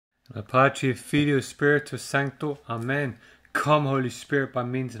Patri Filio Spiritus Sancto. Amen. Come, Holy Spirit, by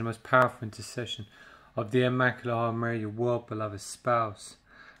means of the most powerful intercession of the Immaculate Heart of Mary, your well-beloved spouse.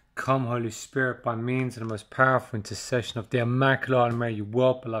 Come, Holy Spirit, by means of the most powerful intercession of the Immaculate Heart of Mary, your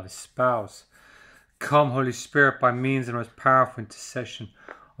well-beloved spouse. Come, Holy Spirit, by means of the most powerful intercession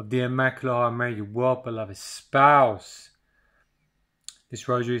of the Immaculate Heart of Mary, your well-beloved spouse. This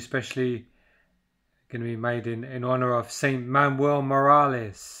rosary is especially going to be made in honor of St Manuel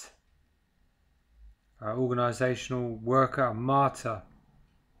Morales, our organizational worker, a martyr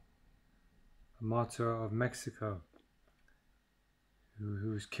of Mexico,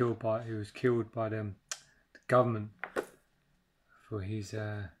 who was killed by the government for his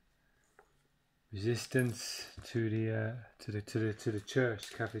resistance to the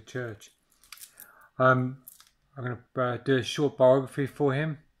church, Catholic Church. I'm going to do a short biography for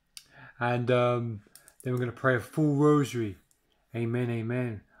him, and then we're going to pray a full rosary. Amen,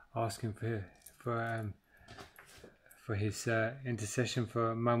 amen. Asking for his intercession,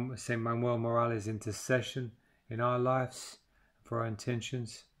 for St Manuel Morales' intercession in our lives, for our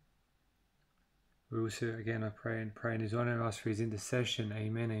intentions. We also, again, I pray in his honor and ask for his intercession.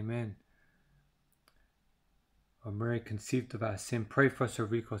 Amen, amen. O Mary conceived without sin, pray for us, O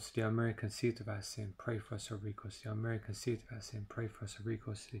recourse to thee. O Mary conceived without sin, pray for us, O recourse to thee. O Mary conceived without sin, pray for us, O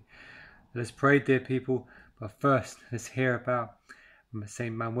recourse to thee. Let's pray, dear people, but first let's hear about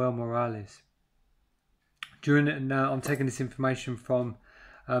St Manuel Morales. Now I'm taking this information from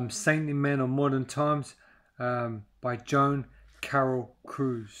Saintly Men of Modern Times by Joan Carroll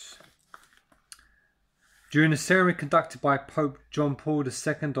Cruz. During a ceremony conducted by Pope John Paul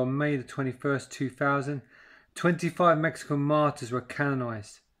II on May the 21st, 2000, 25 Mexican martyrs were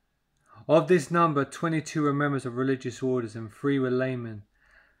canonized. Of this number, 22 were members of religious orders and 3 were laymen: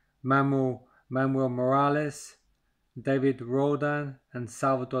 Manuel Morales, David Roldan, and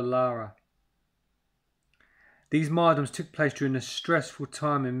Salvador Lara. These martyrdoms took place during a stressful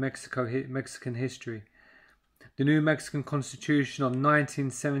time in Mexican history. The new Mexican Constitution of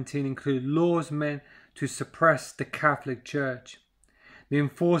 1917 included laws meant to suppress the Catholic Church. The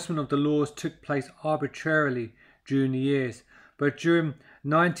enforcement of the laws took place arbitrarily during the years, but during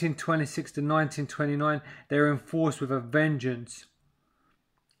 1926 to 1929 they were enforced with a vengeance.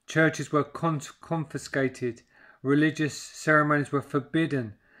 Churches were confiscated, religious ceremonies were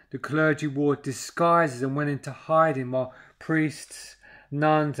forbidden, the clergy wore disguises and went into hiding, while priests,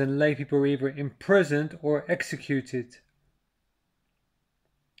 nuns and laypeople were either imprisoned or executed.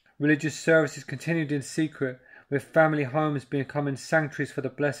 Religious services continued in secret, with family homes becoming sanctuaries for the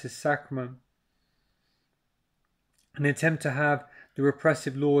Blessed Sacrament. In an attempt to have the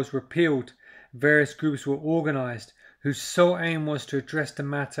repressive laws repealed, various groups were organized, whose sole aim was to address the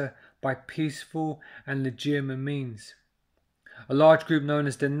matter by peaceful and legitimate means. A large group known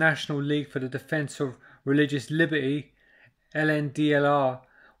as the National League for the Defense of Religious Liberty, LNDLR,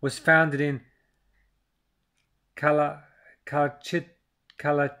 was founded in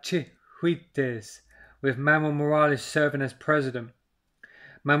Calachihuites, with Manuel Morales serving as president.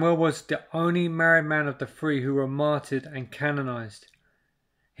 Manuel was the only married man of the 3 who were martyred and canonized.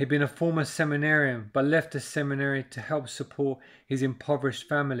 He had been a former seminarian, but left the seminary to help support his impoverished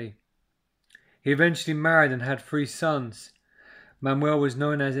family. He eventually married and had 3 sons. Manuel was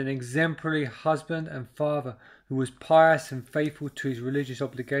known as an exemplary husband and father who was pious and faithful to his religious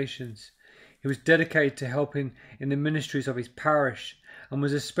obligations. He was dedicated to helping in the ministries of his parish and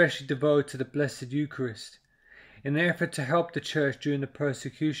was especially devoted to the Blessed Eucharist. In an effort to help the Church during the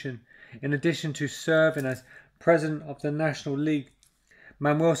persecution, in addition to serving as president of the National League,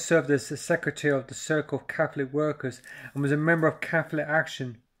 Manuel served as the secretary of the Circle of Catholic Workers and was a member of Catholic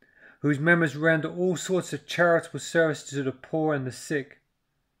Action, whose members rendered all sorts of charitable services to the poor and the sick.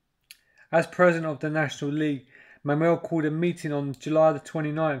 As president of the National League, Manuel called a meeting on July the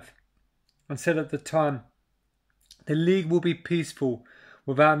 29th and said at the time, "The League will be peaceful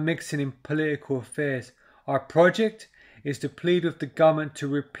without mixing in political affairs. Our project is to plead with the government to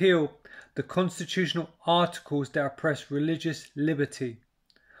repeal the constitutional articles that oppress religious liberty."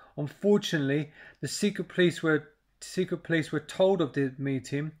 Unfortunately, the secret police were told of the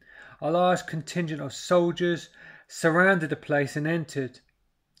meeting. A large contingent of soldiers surrounded the place and entered,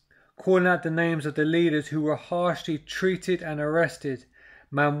 calling out the names of the leaders, who were harshly treated and arrested.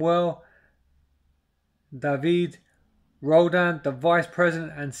 Manuel, David Roldan, the vice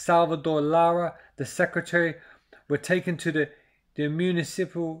president, and Salvador Lara, the secretary, were taken to the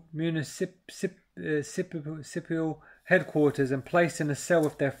municipal headquarters and placed in a cell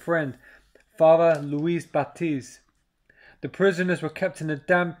with their friend, Father Luis Batiz. The prisoners were kept in a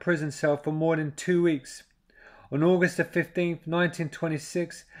damp prison cell for more than 2 weeks. On August the 15th,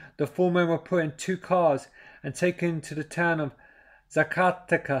 1926, the 4 men were put in 2 cars and taken to the town of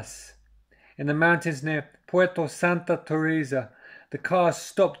Zacatecas in the mountains near Puerto Santa Teresa. The cars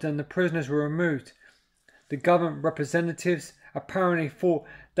stopped and the prisoners were removed. The government representatives apparently thought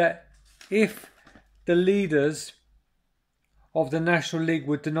that if the leaders of the National League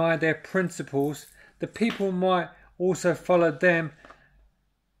would deny their principles, the people might also follow them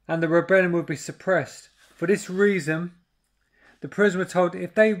and the rebellion would be suppressed. For this reason, the prisoners were told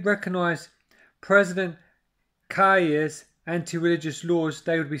if they recognized President Calle's anti-religious laws,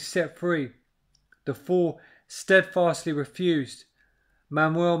 they would be set free. The 4 steadfastly refused.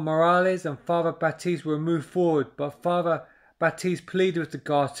 Manuel Morales and Father Baptiste were moved forward, but Father Baptiste pleaded with the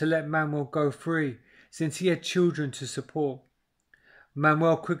guards to let Manuel go free, since he had children to support.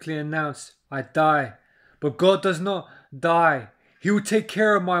 Manuel quickly announced, "I die, but God does not die. He will take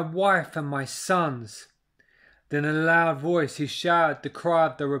care of my wife and my sons." Then in a loud voice he shouted the cry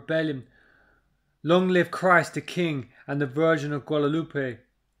of the rebellion, "Long live Christ the King and the Virgin of Guadalupe!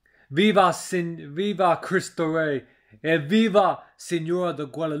 Viva Cristo Rey! E viva Señora de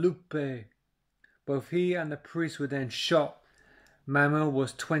Guadalupe!" Both he and the priest were then shot. Manuel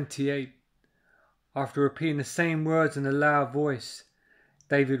was 28. After repeating the same words in a loud voice,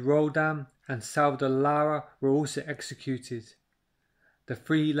 David Roldan and Salvador Lara were also executed. The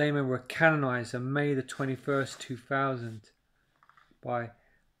 3 laymen were canonized on May the 21st, 2000 by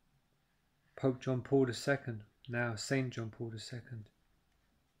Pope John Paul II, now St. John Paul II.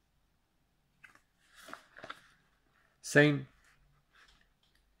 St.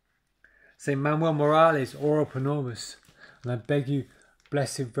 Manuel Morales, ora pro nobis, and I beg you,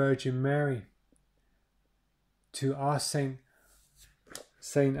 Blessed Virgin Mary, to ask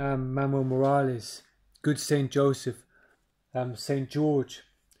Saint Manuel Morales, good Saint Joseph, Saint George,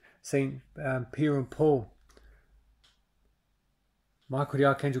 Saint Peter and Paul, Michael the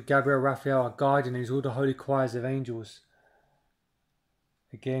Archangel, Gabriel, Raphael, our guardian angels, all the holy choirs of angels.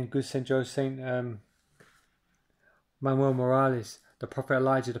 Again, good Saint Joseph, Saint Manuel Morales, the Prophet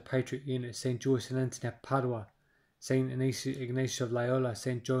Elijah, the Patriot Unit, Saint George and Anthony of Padua, Saint Ignatius of Loyola,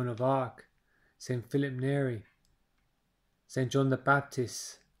 Saint Joan of Arc, Saint Philip Neri, Saint John the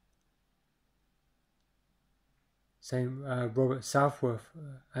Baptist, Saint Robert Southworth,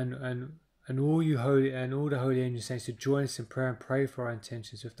 and all you holy and all the holy angel saints to join us in prayer and pray for our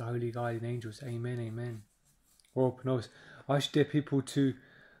intentions with the holy guardian angels. Amen, amen. Or I should dare people to,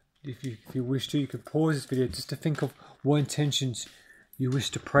 if you wish to, you can pause this video just to think of what intentions you wish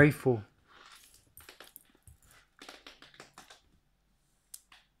to pray for.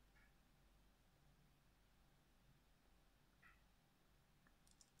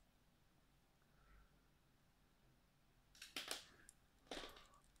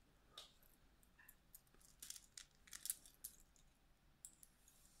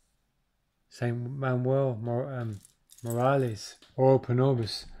 St. Manuel Morales, ora pro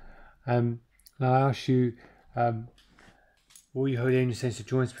nobis. And I ask you, all you holy angels saints, to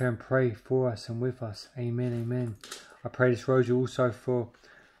join us in prayer and pray for us and with us. Amen, amen. I pray this rosary also for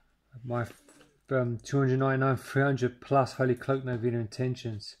my 299, 300 plus Holy Cloak Novena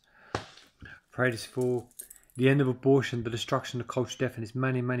intentions. I pray this for the end of abortion, the destruction of culture, death, and its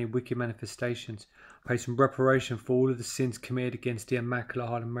many, many wicked manifestations. I pray some reparation for all of the sins committed against the Immaculate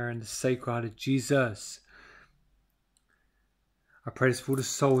Heart of Mary and the Sacred Heart of Jesus. I pray this for all the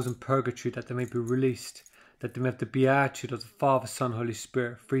souls in purgatory, that they may be released, that they may have the beatitude of the Father, Son, Holy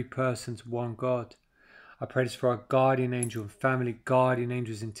Spirit, 3 persons, 1 God. I pray this for our guardian angel and family guardian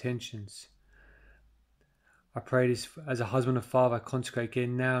angels' intentions. I pray this as a husband and father, I consecrate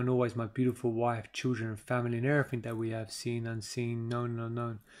again now and always my beautiful wife, children and family, and everything that we have seen, unseen, known and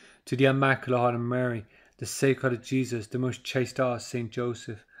unknown, to the Immaculate Heart of Mary, the Sacred Heart of Jesus, the most chaste heart, Saint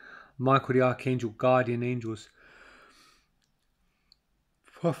Joseph, Michael the Archangel, guardian angels,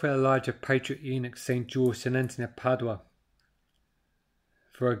 Prophet Elijah, Patriot Enoch, Saint George, Saint Anthony of Padua,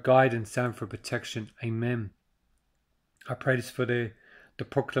 for a guidance and for protection. Amen. I pray this for the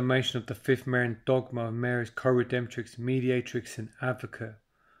proclamation of the 5th Marian dogma of Mary's co-redemptrix, mediatrix and advocate.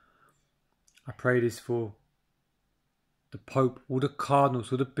 I pray this for the Pope, all the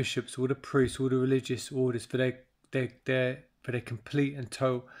cardinals, all the bishops, all the priests, all the religious orders, for their complete and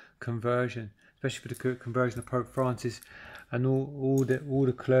total conversion, especially for the conversion of Pope Francis and all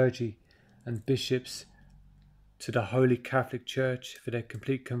the clergy and bishops to the Holy Catholic Church, for their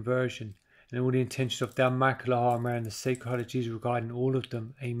complete conversion, and all the intentions of the Immaculate Heart of Mary and the Sacred Heart of Jesus regarding all of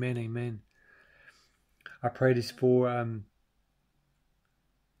them. Amen, amen. I pray this for an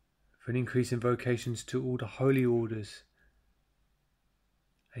increase in vocations to all the holy orders.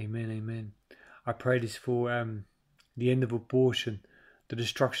 Amen, amen. I pray this for the end of abortion, the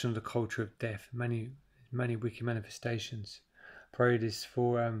destruction of the culture of death, many wicked manifestations. Pray this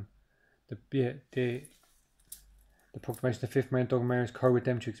for the proclamation of the fifth Marian dogma, Mary as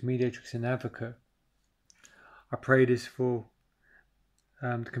co-redemptrix, mediatrix, and advocate. I pray this for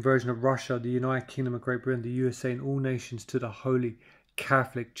the conversion of Russia, the United Kingdom of Great Britain, the USA, and all nations to the Holy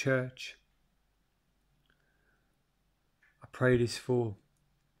Catholic Church. I pray this for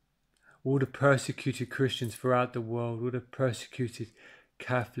all the persecuted Christians throughout the world, all the persecuted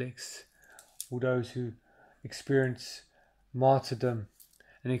Catholics, all those who experience martyrdom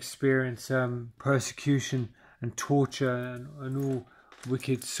and experience persecution and torture and all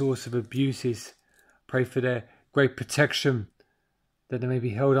wicked source of abuses. Pray for their great protection, that they may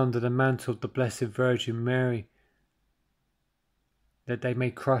be held under the mantle of the Blessed Virgin Mary, that they may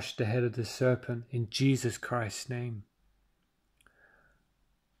crush the head of the serpent in Jesus Christ's name.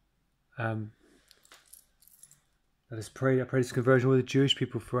 Let us pray. I pray this conversion of all the Jewish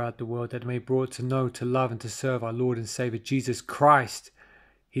people throughout the world, that they may be brought to know, to love, and to serve our Lord and Saviour Jesus Christ,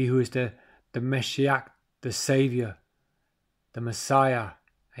 He who is the Messiah, the Saviour, the Messiah.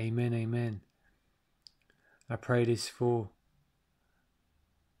 Amen, amen. I pray this for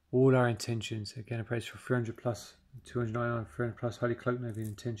all our intentions. Again, I pray this for 300 plus, 299, 300 plus Holy Cloak Novena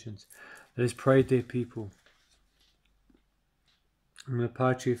intentions. Let us pray, dear people. In the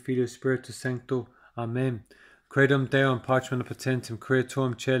Patri, Filio, Spiritus Sancto. Amen. Credum Deum, Patrum Potentum,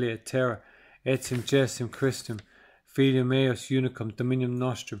 Creatorum Caeli et Terra, et in Jesum Christum, Filium Eos Unicum, Dominium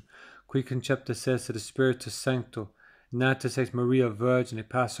Nostrum, qui concepta est de Spiritus Sancto, natus ex Maria Virgine,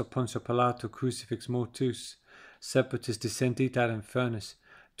 passo Poncio Pilato, crucifix mortus, sepultus descendit ad infernus,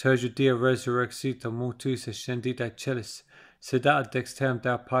 tertium dia resurrexita mortus ascendit ad celis, sedat ad dexterum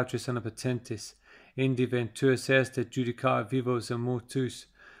Deo Patris omnipotentis, indi venturis est et judicata vivos and mortus,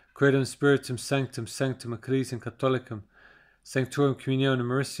 credum Spiritum Sanctum, Sanctum Ecclesiam Catholicum, Sanctorum Communionem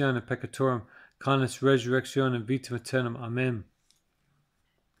Mauritianum Peccatorum, Canis Resurrectionem Vitam Aeternam. Amen.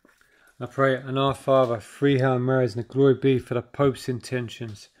 I pray, and our Father, 3 Hail Marys, and the glory be for the Pope's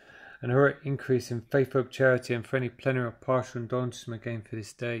intentions, and her increase in faith, hope, charity, and for any plenary or partial indulgence again for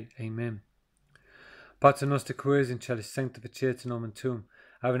this day. Amen. Pater noster qui es in celis, sanctificetur nomen tuum,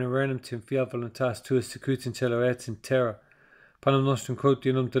 avena regnum tuum, fiat voluntas tua, sicut in cielo et in terra. Panem nostrum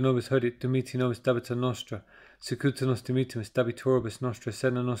quotidianum da nobis hodie, dimiti nobis debita nostra, sicut nos dimittimus debitoribus nostra,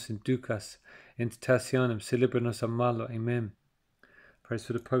 sed non nos inducas in tentationem, sed libera nos a malo. Amen. Praise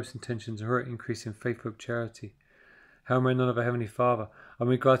for the Pope's intentions and her increase in faith, hope, charity. Hail Mary, None of our Heavenly Father,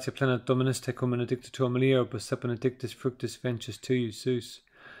 omni gratia plena Dominus tecum, benedicta tu mulieribus, et benedictus fructus ventris tui, Iesus.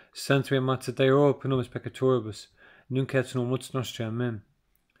 Santa Maria Mater Dei, ora pro nobis peccatoribus, nunc et in mortis nostri. Amen.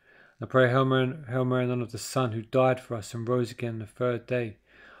 I pray, Hail Mary, None of the Son, who died for us and rose again the third day.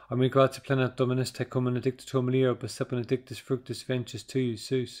 Omni gratia plena Dominus tecum, benedicta tu mulieribus, et benedictus fructus ventris tui,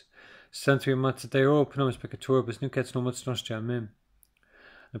 Iesus. Santa Maria Mater Dei, ora pro nobis peccatoribus, nunc et in mortis nostri. Amen.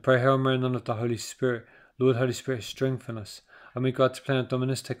 I pray, Hail Mary, None of the Holy Spirit. Lord, Holy Spirit, strengthen us. Omni gratia plena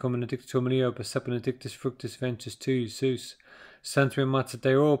Dominus tecum, benedicta tu mulieribus, et benedictus fructus ventris tui, Iesus. Santa Maria Mater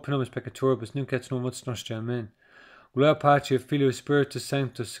Dei, ora pro nobis peccatoribus, nunc et in mortis nostri. Amen. Gloria Patri, Filio, Spiritus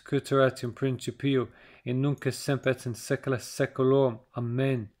Sanctus, sicut erat in principio, et nunc et semper et in saecula saeculorum.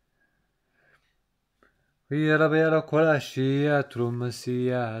 Amen. Via labero quae sciatrum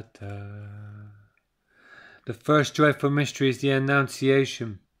siata. The first joyful mystery is the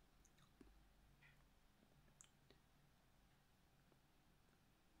Annunciation.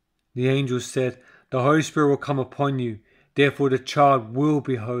 The angel said, "The Holy Spirit will come upon you, therefore the child will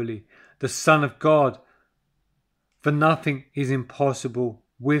be holy, the Son of God. For nothing is impossible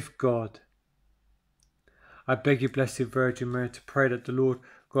with God." I beg you, Blessed Virgin Mary, to pray that the Lord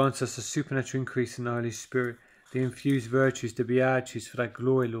grants us a supernatural increase in the Holy Spirit, the infused virtues, the beatitudes for thy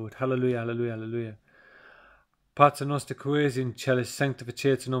glory, Lord. Hallelujah, hallelujah, hallelujah. Pater noster qui es in celis,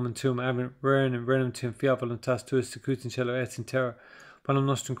 sanctificetur nomen tuum, advent regnum tuum, fiat voluntas tua, sicut in cielo et in terra. Panem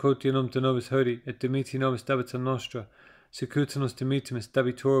nostrum quotidianum da nobis hodie, et dimiti nobis debita nostra, sicut nos dimittimus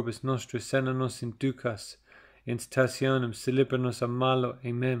debitoribus nostra, sed non nos inducas in tentationem, sed libera nos a malo.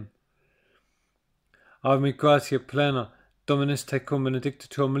 Amen. Ave gratia plena, Dominus tecum, benedicta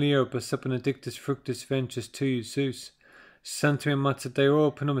tu mulieribus, et benedictus fructus ventris tui, Iesus. Santa Maria Mater Dei,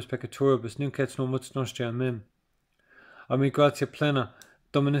 ora pro nobis peccatoribus, nunc et in mortis nostri. Amen. Ave gratia plena,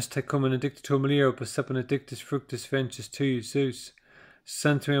 Dominus tecum, benedicta tu mulieribus, et benedictus fructus ventris tui, Iesus.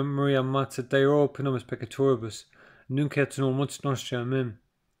 Santa Maria Mater Dei, ora pro nobis peccatoribus, nunc et in mortis nostri. Amen.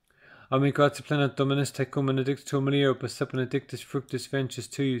 Ave gratia plena Dominus tecum, benedicta tu mulieribus, et benedictus fructus ventris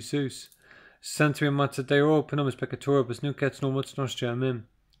tui, Iesus. Santa Maria Mater Dei, ora pro nobis peccatoribus, nunc et in mortis nostri. Amen.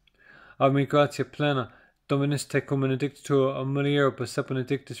 Ave gratia plena, Dominus tecum benedictor mulieribus et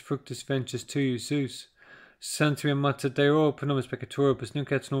benedictus fructus ventris tui, Iesus. Sancta Mater Dei, ora pro nobis peccatoribus,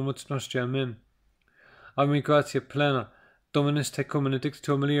 nunc et in hora mortis nostrae. Amen. Ave gratia plena, Dominus tecum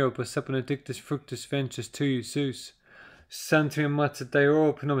benedictor mulieribus et benedictus fructus ventris tui, Iesus. Sancta Mater Dei,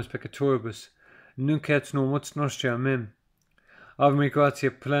 ora pro nobis peccatoribus, nunc et in hora mortis nostrae. Amen. Ave gratia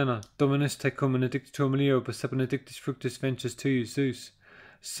plena, Dominus tecum benedictor mulieribus et benedictus fructus ventris tui, Iesus.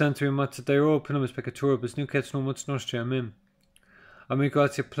 Sancta Mater Dei, ora pro nobis peccatoribus, nunc et in hora mortis nostrae. Amen. Ave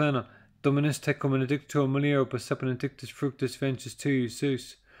gratia plena, Dominus tecum benedictor mulieribus et benedictus fructus ventris tui,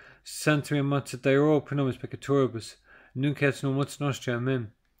 Iesus. Sancta Mater Dei, ora pro nobis peccatoribus, nunc et in hora mortis nostrae.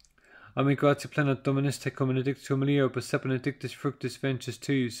 Amen. Ave gratia plena, Dominus tecum benedictor mulieribus et benedictus fructus ventris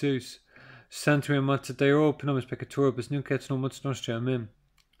tui, Iesus. Sancta Mater Dei, ora pro nobis peccatoribus, nunc et in hora mortis nostrae. Amen.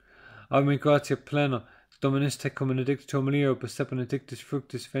 Ave gratia plena, Dominus tecum benedictor mulieribus et benedictus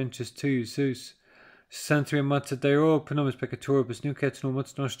fructus ventris tui, Iesus. Sancta Mater Dei, ora pro nobis peccatoribus, nunc et in hora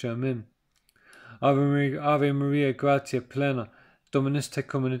mortis nostrae. Amen. Ave Maria, gratia plena, Dominus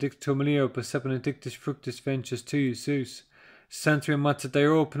tecum benedictor mulieribus et benedictus fructus ventris tui, Iesus. Sancta Mater Dei,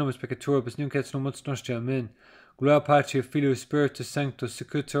 ora pro nobis peccatoribus, nunc et in hora mortis nostrae. Amen. Gloria Patri, Filio, Spiritus Sancto,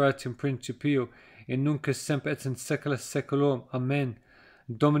 sicut erat in principio, et nunc et semper et in saecula saeculorum. Amen.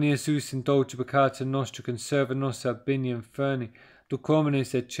 Domini Iesus, indulge peccata nostra, conserva nos ab bini inferni, duc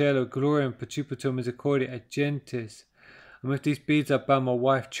homines et cielo, gloria and pacificator misericordia et gentes. And with these beads I bow my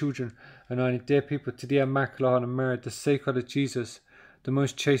wife, children, and any dear people to the Immaculate Heart of Mary, the sacred of Jesus, the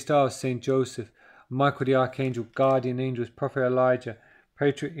most chaste hour of Saint Joseph, Michael the Archangel, guardian angels, Prophet Elijah,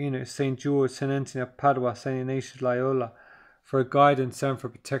 Patriarch Enoch, Saint George, Saint Anthony of Padua, Saint Ignatius Loyola, for guidance and for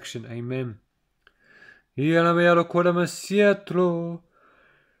protection. Amen. Ia mea locuora masiatro,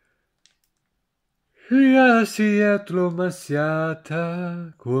 ia siatro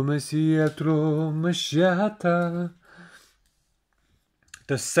masiata, come siatro masiata.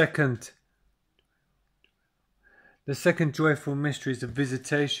 The second joyful mystery is the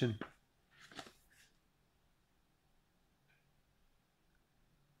visitation.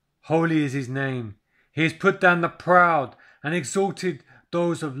 Holy is his name. He has put down the proud and exalted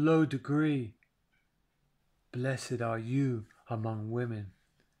those of low degree. Blessed are you among women.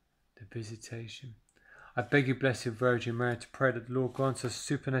 The visitation. I beg you, Blessed Virgin Mary, to pray that the Lord grants us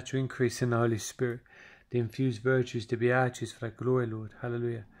supernatural increase in the Holy Spirit, the infused virtues, the beatitudes for thy glory, Lord.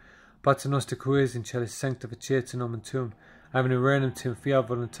 Hallelujah. Pater noster qui es in celis, sanctificetur nomen tuum, avene regnum tuum, fiat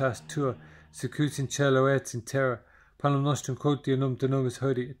voluntas tua, sicut in cielo et in terra. Panem nostrum quotidianum de nobis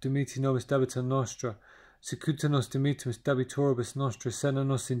hodie, et dimiti nobis debita nostra, sicut nos dimittimus debitoribus nostra, sed non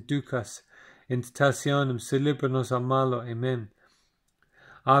nos inducas in tentationem, sed libera nos a malo. Amen.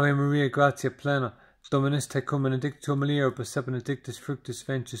 Ave Maria, gratia plena, Dominus tecum benedictor mulieribus et benedictus fructus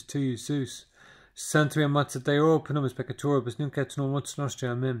ventris tui, Iesus. Sancta Mater Dei, ora pro nobis peccatoribus, nunc et in hora mortis nostrae.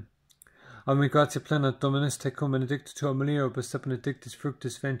 Amen. Ave gratia plena, Dominus tecum benedictor mulieribus et benedictus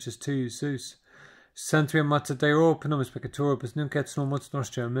fructus ventris tui, Iesus. Sancta Mater Dei, ora pro nobis peccatoribus, nunc et in hora mortis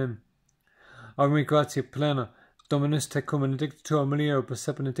nostrae. Amen. Ave gratia plena, Dominus tecum benedictor mulieribus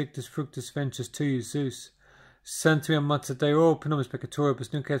et benedictus fructus ventris tui, Iesus. Sancta Mater Dei, ora pro nobis peccatoribus,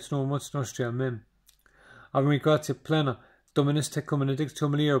 nunc et in hora mortis nostrae. Amen. Ave gratia plena, Dominus tecum benedictor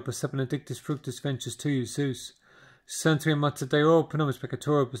mulieribus et benedictus fructus ventris tui, Iesus. Sancta Mater Dei, ora pro nobis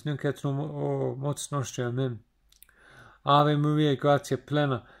peccatoribus, nunc et in hora mortis nostrae. Amen. Ave Maria, gratia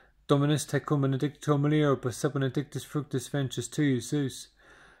plena, Dominus tecum benedictor mulieribus et benedictus fructus ventris tui, Iesus.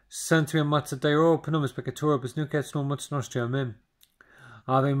 Sancta Mater Dei, ora pro nobis peccatoribus, nunc et in hora mortis nostrae. Amen.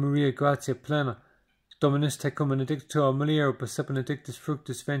 Ave Maria, gratia plena, Dominus tecum benedictor mulieribus et benedictus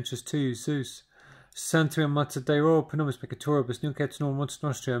fructus ventris tui, Iesus. Sancta Mater Dei, ora pro nobis peccatoribus, nunc et in hora mortis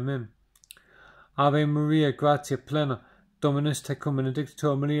nostrae. Amen. Ave Maria, gratia plena, Dominus tecum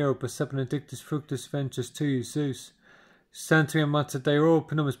benedictor mulieribus et benedictus fructus ventris tui, Iesus. Sancta Mater Dei, ora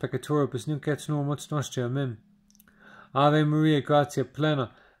pro nobis peccatoribus, nunc et in hora mortis nostrae. Amen. Ave Maria, gratia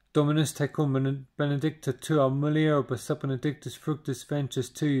plena, Dominus tecum benedictor mulieribus et benedictus fructus ventris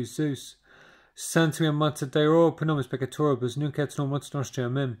tui, Iesus. Sancta Mater Dei, ora pro nobis peccatoribus, nunc et in hora mortis nostrae.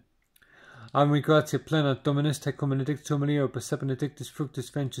 Amen. Ave gratia plena, Dominus tecum benedictor mulieribus et benedictus fructus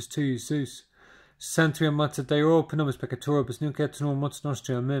ventris tui, Iesus. Sancta Mater Dei, ora pro nobis peccatoribus, nunc et in hora mortis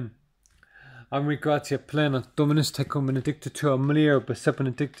nostrae. Amen. Ave gratia plena, Dominus tecum benedictor mulieribus et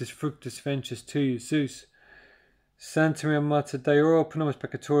benedictus fructus ventris tui, Iesus. Sancta Mater Dei, ora pro nobis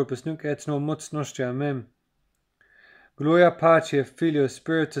peccatoribus, nunc et in hora mortis nostrae. Amen. Gloria Patri, Filio,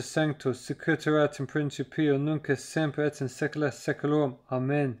 Spiritus Sancto, sicut erat in principio, nunc et semper et in saecula saeculorum.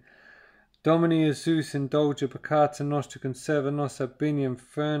 Amen. Domini Iesus, indulge peccata nostra, conserva nos ab bini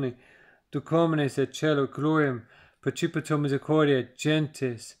inferni, tu comines et cielo gloriam, percipitur misericordia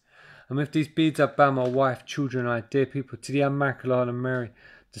gentis. And with these beads I bow my wife, children, and I, dear people, to the Immaculate Heart of Mary,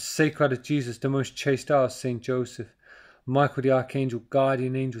 the Sacred Heart of Jesus, the most chaste heart of Saint Joseph, Michael the Archangel,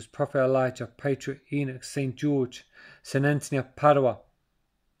 guardian angels, Prophet Elijah, Patriarch Enoch, Saint George, Saint Anthony of Padua,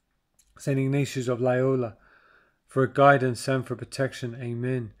 Saint Ignatius of Loyola, for guidance and for protection.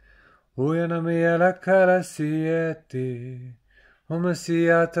 Amen. Uyana mia la cara siete,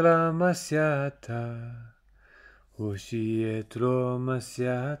 omasiatra masiata, ushietro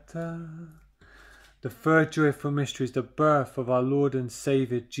masiata. The third joyful mystery is the birth of our Lord and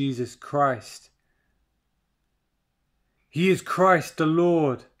Saviour Jesus Christ. He is Christ the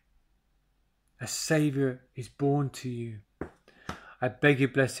Lord. A Saviour is born to you. I beg you,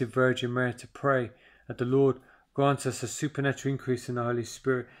 Blessed Virgin Mary, to pray that the Lord grants us a supernatural increase in the Holy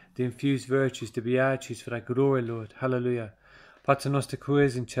Spirit, the infused virtues, the beatitudes for thy glory, Lord. Hallelujah. Pater noster qui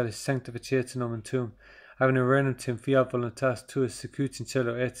es in celis, sanctificetur nomen tuum, avena regnum tuum, fiat voluntas tua, sicut in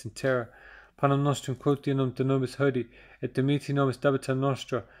cielo et in terra. Panem nostrum quotidianum de nobis hodie, et dimitti nobis debita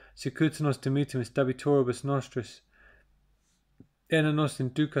nostra, sicut nos dimittimus debitoribus nostris. Et ne nos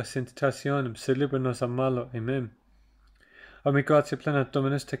inducas in tentationem, sed libera nos a malo. Amen. Omni gratia plena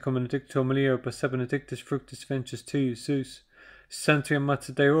Dominus tecum, benedicta mulieribus et benedictus fructus ventris tui, Iesus. Sancta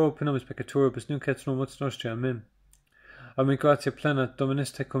Mater Dei, ora pro nobis peccatoribus, nunc et in mortis nostrae. Amen. Omni gratia plena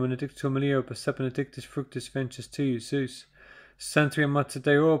Dominus tecum, benedicta mulieribus et benedictus fructus ventris tui, Iesus. Sancta Mater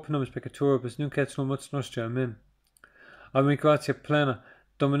Dei, ora pro nobis peccatoribus, nunc et in mortis nostrae. Amen. Omni gratia plena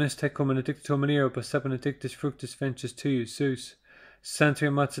Dominus tecum, benedicta mulieribus et benedictus fructus ventris tui, Iesus. Sancta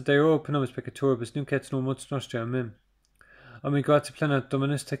Mater Dei, ora pro nobis peccatoribus, nunc et in mortis nostrae. Amen. Omni gratia plena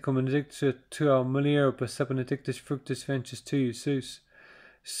Dominus tecum, benedicta tua mulieribus et benedictus fructus ventris tui, Iesus.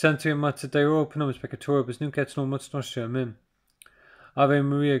 Sancta Mater Dei, ora pro nobis peccatoribus, nunc et in mortis nostrae. Amen. Ave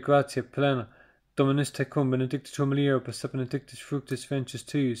Maria, gratia plena, Dominus tecum, benedicta tua mulieribus et benedictus fructus ventris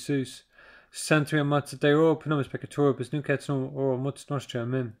tui, Iesus. Sancta Mater Dei, ora pro nobis peccatoribus, nunc et in mortis nostrae.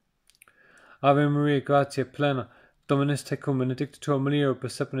 Amen. Ave Maria, gratia plena, Dominus tecum, benedicta tua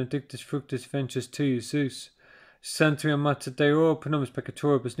mulieribus et benedictus fructus ventris tui, Iesus. Sancta Mater Dei, ora pro nobis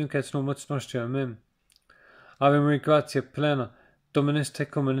peccatoribus, nunc et in mortis nostrae. Amen. Ave Maria, gratia plena, Dominus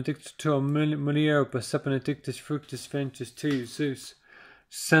tecum, benedicta tua mulieribus et benedictus fructus ventris tui, Iesus.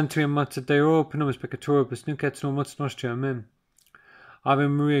 Sancta Mater Dei, ora pro nobis peccatoribus, nunc et in mortis nostrae. Amen. Ave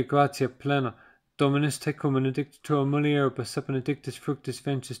Maria, gratia plena, Dominus tecum, benedicta tua mulieribus et benedictus fructus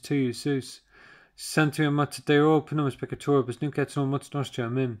ventris tui, Iesus. Sancta Mater Dei, ora pro nobis peccatoribus, nunc et in mortis nostrae.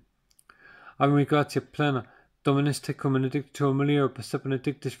 Amen. Ave Maria, gratia plena, Dominus tecum, benedicta tua mulieribus et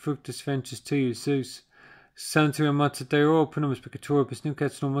benedictus fructus ventris tui, Iesus. Sancta Mater Dei, ora pro nobis peccatoribus, nunc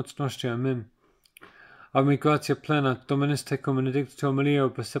et in mortis nostrae. Amen. Ave Maria, gratia plena, Dominus tecum, benedicta tua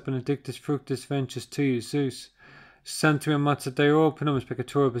mulieribus et benedictus fructus ventris tui, Iesus. Sancta Mater Dei, ora pro nobis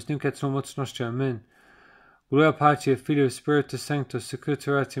peccatoribus, nunc et in mortis nostrae. Amen. Gloria Patri et Filio et Spiritus Sancto, sicut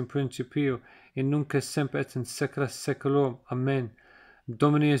erat in principio, et nunc et semper et in saecula saeculorum. Amen.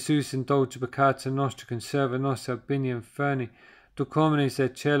 Domine Iesus, indulge peccata nostra, conserva nos ab bini inferni, tu comines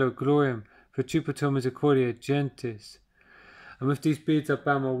et cielo gloriam, percipitur misericordia gentis. And with these beads I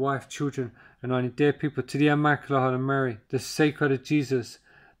bow my wife, children, and I, dear people, to the Immaculate Heart of Mary, the Sacred Heart of Jesus,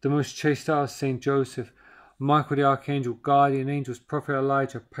 the most chaste heart of Saint Joseph, Michael the Archangel, guardian angels, Prophet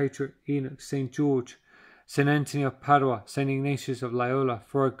Elijah, Patriarch Enoch, Saint George, Saint Anthony of Padua, Saint Ignatius of Loyola,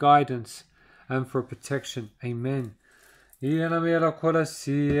 for a guidance and for protection. Amen.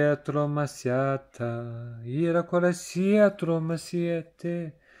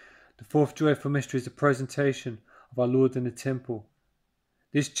 The fourth joyful mystery is the presentation of our Lord in the temple.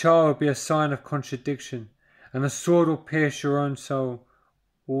 This child will be a sign of contradiction, and the sword will pierce your own soul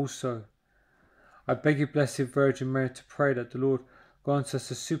also. I beg you, Blessed Virgin Mary, to pray that the Lord grants us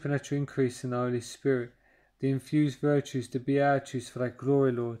a supernatural increase in the Holy Spirit, the infused virtues, the beatitudes for thy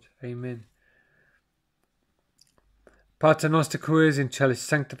glory, Lord. Amen. Pater noster qui es in celis,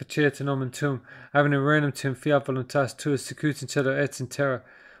 sanctificetur nomen tuum, avena regnum tuum, fiat voluntas tua, sicut in cielo et in terra.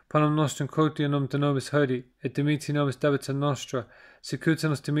 Panem nostrum quotidianum de nobis hodie, et dimitti nobis debita nostra, sicut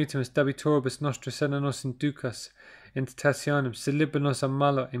nos dimittimus debitoribus nostris, et ne nos inducas in tentationem, sed libera nos a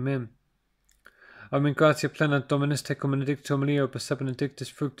malo. Amen. Amen. Gratia plena Dominus tecum, benedicta mulieribus et benedictus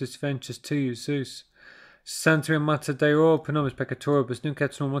fructus ventris tui, Iesus. Sancta Mater Dei, ora pro nobis peccatoribus, nunc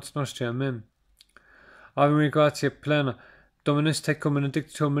et in mortis nostrae. Amen. Ave Maria, gratia plena, Dominus tecum,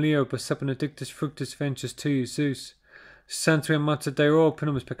 benedicta mulieribus et benedictus fructus ventris tui, Iesus. Sancta Mater Dei, ora pro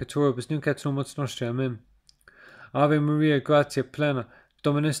nobis peccatoribus, nunc et in mortis nostrae. Amen. Ave Maria, gratia plena,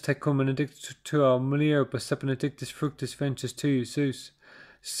 Dominus tecum, benedicta tua mulieribus et benedictus fructus ventris tui, Iesus.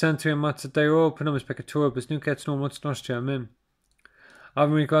 Santa Maria Mater Dei, ora pro nobis peccatoribus, nunc et in hora mortis nostri. Amen.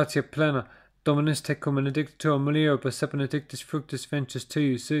 Ave Maria, gratia plena, Dominus tecum, benedicta mulieribus, et benedictus fructus ventris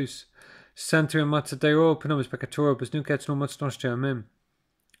tui, Iesus. Santa Maria Mater Dei, ora pro nobis peccatoribus, nunc et in hora mortis nostri. Amen.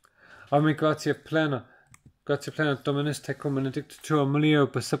 Ave Maria, gratia plena, Dominus tecum, benedicta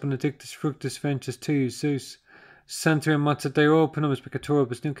mulieribus, et benedictus fructus ventris tui, Iesus. Santa Maria Mater Dei, ora pro nobis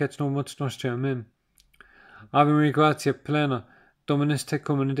peccatoribus, nunc et in hora mortis nostri. Amen. Ave Maria, gratia plena, Dominus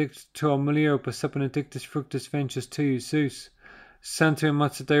tecum, benedicta mulieribus, et benedictus fructus ventris tui, Iesus. Santa Maria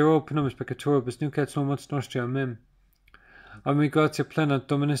Mater Dei, ora pro nobis peccatoribus, nunc et in hora mortis nostri. Amen. Ave Maria, gratia plena,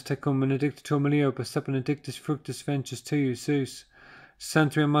 Dominus tecum, benedicta mulieribus, et benedictus fructus ventris tui, Iesus.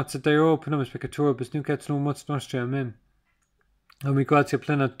 Santa Maria Mater Dei, ora pro nobis peccatoribus, nunc et in hora mortis nostri. Amen. Ave Maria, gratia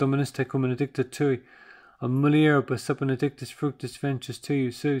plena, Dominus tecum, benedicta tui, mulieribus, et benedictus fructus ventris tui,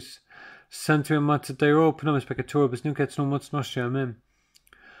 Iesus. Santa Maria Mater Dei, ora pro nobis peccatoribus, nunc et in hora mortis nostri. Amen.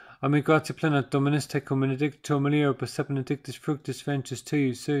 Ave Maria, gratia plena, Dominus tecum, benedicta mulieribus, et benedictus fructus ventris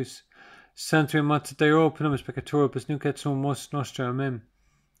tui, Iesus. Santa Maria Mater Dei, ora pro nobis peccatoribus, nunc et in hora mortis nostri. Amen.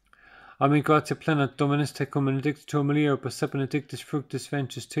 Ave Maria, gratia plena, Dominus tecum, benedicta mulieribus, et benedictus fructus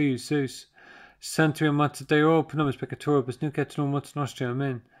ventris tui, Iesus. Santa Maria Mater Dei, ora pro nobis peccatoribus, nunc et in hora mortis nostri.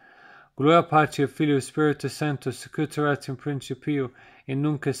 Amen. Gloria Patri, Filio, Spiritus Sancto, sicut erat in principio, et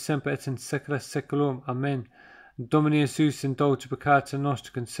nunc et semper et in saecula saeculorum. Amen. Domini Iesus, indulge peccata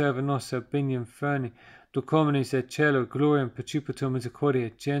nostra, conserva nos ab bini inferni, duc homines et cielo, gloria and perpetua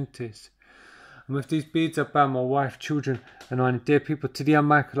misericordia gentes. And with these beads I bow my wife, children, and my dear people to the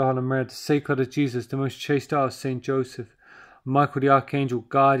Immaculate Heart of Mary, the Sacred Heart of Jesus, the most chaste heart of Saint Joseph, Michael the Archangel,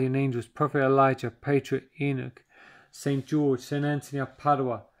 guardian angels, Prophet Elijah, Patriarch Enoch, Saint George, Saint Anthony of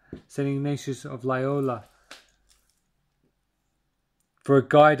Padua, Saint Ignatius of Loyola, for a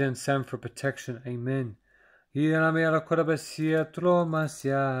guidance and for protection. Amen. The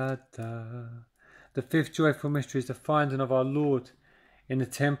fifth joyful mystery is the finding of our Lord in the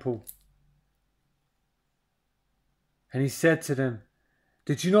temple. And he said to them,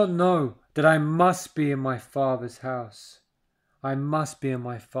 "Did you not know that I must be in my Father's house? I must be in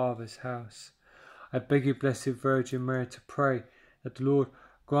my Father's house." I beg you, Blessed Virgin Mary, to pray that the Lord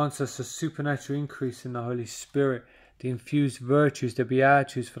grants us a supernatural increase in the Holy Spirit, the infused virtues, the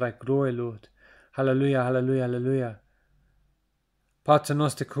beatitudes for thy glory, Lord. Hallelujah, hallelujah, hallelujah. Pater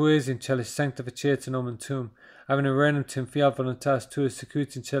noster qui es in celis, sanctificetur nomen tuum, avena regnum tuum, fiat voluntas tua,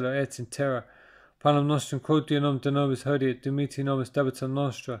 sicut in cielo et in terra. Panem nostrum quotidianum de nobis hodie, et dimiti nobis debita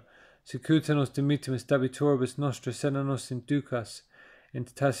nostra, sicut nos dimitimus debitoribus nostra, sed non nos inducas in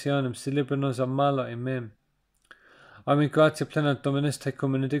tentationem, sed libera nos a malo. Amen. Ave Maria, gratia plena, Dominus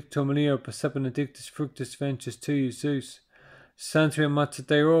tecum, benedicta mulieribus, et benedictus fructus ventris tui, Iesus. Santa Maria Mater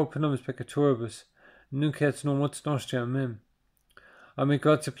Dei, ora pro nobis peccatoribus, nunc et in hora mortis nostri. Amen. Ave Maria,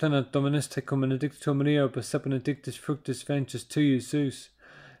 gratia plena, Dominus tecum, benedicta mulieribus, et benedictus fructus ventris tui, Iesus.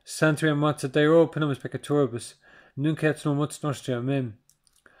 Santa Maria Mater Dei, ora pro nobis peccatoribus, nunc et in hora mortis nostri. Amen.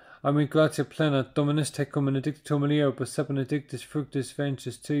 Ave Maria, gratia plena, Dominus tecum, benedicta mulieribus, et benedictus fructus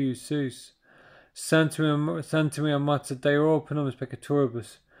ventris tui, Iesus. Santa Maria Mater Dei, ora pro nobis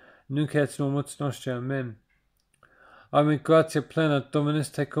peccatoribus, nunc et in hora mortis nostri. Amen. Ave Maria, gratia plena, Dominus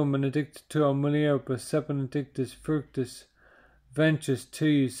tecum, benedicta mulieribus, et benedictus fructus ventris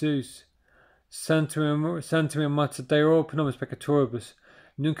tui, Iesus. Santa Maria Mater Dei, ora pro nobis peccatoribus,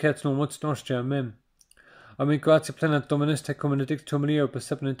 nunc et in hora mortis nostri. Amen. Ave Maria, gratia plena, Dominus tecum, benedicta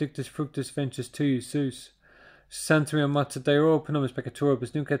mulieribus, et benedictus fructus ventris tui, Iesus. Santa Maria Mater Dei, ora pro nobis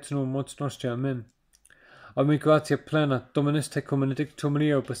peccatoribus, nunc et in hora mortis nostri. Amen. Ave Maria, gratia plena, Dominus tecum, benedicta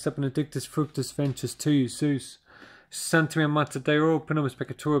mulieribus, et benedictus fructus ventris tui, Iesus. Santa Maria Mater Dei, ora pro nobis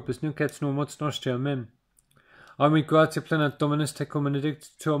peccatoribus, nunc et in hora mortis nostri. Amen. Ave Maria, gratia plena, Dominus tecum,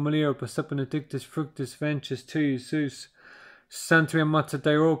 benedicta mulieribus, et benedictus fructus ventris tui, Iesus. Santa Maria Mater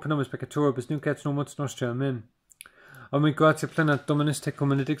Dei, ora pro nobis peccatoribus, nunc et in hora mortis nostri. Amen. Ave Maria, gratia plena, Dominus tecum,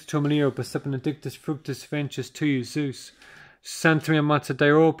 benedicta mulieribus, et benedictus fructus ventris tui, Iesus. Santa Maria Mater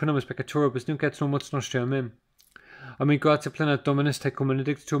Dei, ora pro nobis peccatoribus, nunc et in hora mortis nostri. Amen. Ave Maria, gratia plena, Dominus tecum,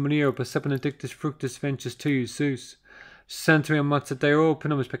 benedicta mulieribus, et benedictus fructus ventris tui, Iesus. Santa Maria Mater Dei, ora pro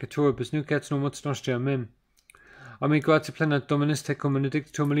nobis peccatoribus, nunc et in hora mortis nostri. Amen. Ave Maria, gratia plena, Dominus tecum,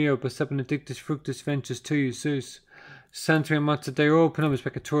 benedicta mulieribus, et benedictus fructus ventris tui, Iesus. Santa Maria Mater Dei, ora pro nobis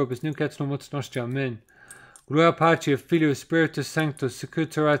peccatoribus, nunc et in hora mortis nostri. Amen. Gloria Patri, Filio, Spiritus Sancto,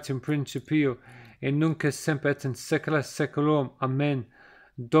 sicut erat in principio, et nunc et semper et in saecula saeculorum. Amen.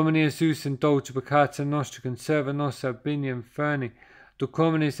 Domini Iesus, indulge peccata nostra, conserva nos ab bini inferni, duc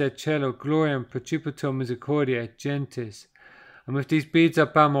homines et cielo, gloria and perpetua misericordia et gentes. And with these beads I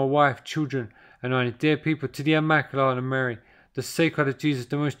bow my wife, children, and my dear people to the Immaculate Heart of Mary, the sacred of Jesus,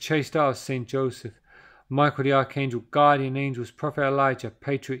 the most chaste of Saint Joseph, Michael the Archangel, guardian angels, Prophet Elijah,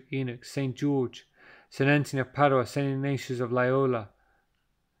 Patriarch Enoch, Saint George, Saint Anthony of Padua, Saint Ignatius of Loyola,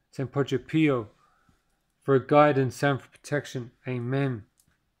 Saint Padre Pio, for guidance and for protection. Amen.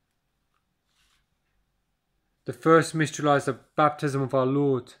 The first mystery lies the baptism of our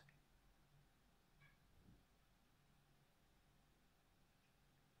Lord.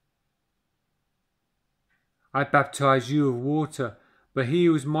 I baptize you with water, but he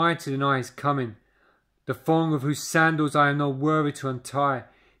who is mightier than I is coming, the thong of whose sandals I am not worthy to untie.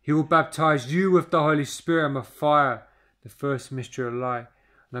 He will baptize you with the Holy Spirit and with fire. The first mystery of light.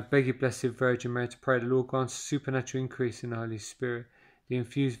 And I beg you, Blessed Virgin Mary, to pray the Lord grants supernatural increase in the Holy Spirit, the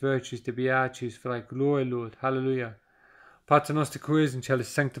infused virtues, the beatitudes, for thy glory, Lord. Hallelujah. Pater noster qui es in celis,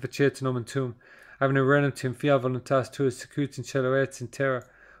 sanctificetur nomen tuum, avene regnum tuum, fiat voluntas tua, sicut in cielo et in terra.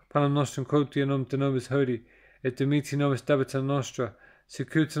 Panem nostrum quotidianum de nobis hodie, et dimitti nobis debita nostra,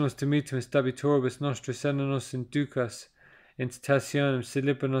 sicut nos dimittimus debitoribus nostris, et non nos inducas in tentationem, sed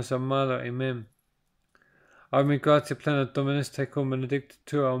libera nos a malo. Amen. Ave me gratia plena, Dominus tecum, benedicta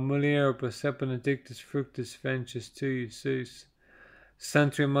tu a mulieribus, et benedictus fructus ventris tui, Iesus.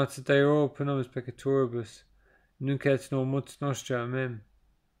 Sancta Mater Dei, ora pro nobis peccatoribus, nunc et in hora mortis nostrae. Amen.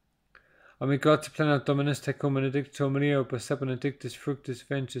 Ave me gratia plena, Dominus tecum, benedicta tu a mulieribus, et benedictus fructus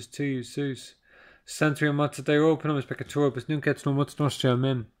ventris tui, Iesus. Sancta Mater Dei, ora pro nobis peccatoribus, nunc et in hora mortis nostrae.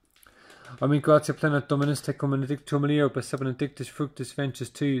 Amen. Ave me gratia plena, Dominus tecum, benedicta tu a mulieribus, et benedictus fructus ventris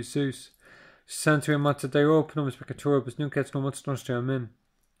tui, Iesus. Sancta Mater Dei, ora pro nobis peccatoribus, nunc et in hora mortis nostrae. Amen.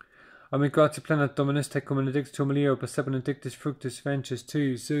 Ave me gratia plena, Dominus tecum, benedicta tu a mulieribus, et benedictus fructus ventris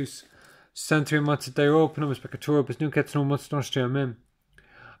tui, Iesus. Sancta Mater Dei, ora pro nobis peccatoribus, nunc et in hora mortis nostrae. Amen.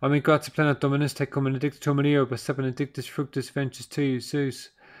 Ave me gratia plena, Dominus tecum, benedicta tu a mulieribus, et benedictus fructus ventris tui, Iesus.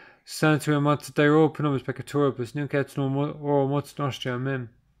 Sancta Mater Dei, ora pro nobis peccatoribus, nunc et in hora mortis nostrae. Amen.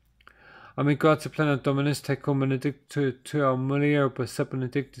 Ave me gratia plena, Dominus tecum, benedicta tu a mulieribus, et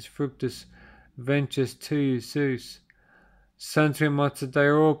benedictus fructus ventris tui, Iesus. Sancta Mater Dei,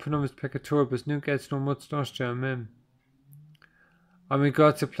 ora pro nobis peccatoribus, nunc et in hora mortis nostrae. Amen. Ave me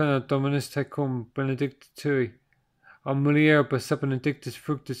gratia plena, Dominus tecum, benedicta tui a mulieribus, et benedictus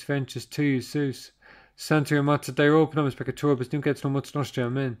fructus ventris tui, Iesus. Sancta Mater Dei, ora pro nobis peccatoribus, nunc et in hora mortis nostrae.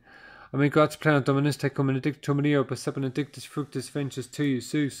 Amen. Ave me gratia plena, Dominus tecum, benedicta tu a mulieribus, et benedictus fructus ventris tui,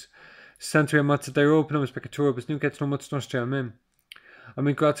 Iesus. Sancta Mater Dei, ora pro nobis peccatoribus, nunc et in hora mortis nostrae. Amen. Ave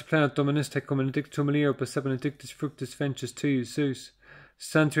me gratia plena, Dominus tecum, benedicta tu a mulieribus, et benedictus fructus ventris tui, Iesus.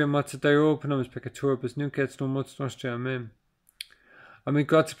 Sancta Mater Dei, ora pro nobis peccatoribus, nunc et in hora mortis nostrae. Amen. Ave me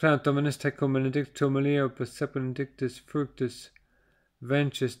gratia plena, Dominus tecum, benedicta tu a mulieribus, et benedictus fructus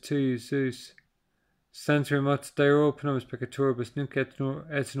ventris tui, Iesus. Sancta Mater Dei, ora pro nobis peccatoribus, nunc et in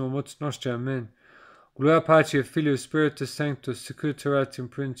hora mortis nostrae. Amen. Gloria Patri, Filio, Spiritus Sanctus, sicut erat in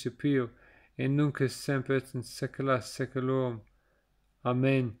principio, et nunc et semper et in saecula saeculorum.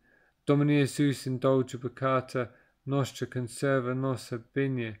 Amen. Domine Iesus, indulge peccata nostra, conserva nos in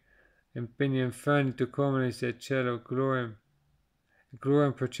bene inferni ducomines et cielo, gloriam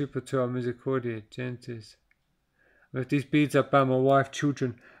principio tua misericordia gentis. With these beads I bow my wife,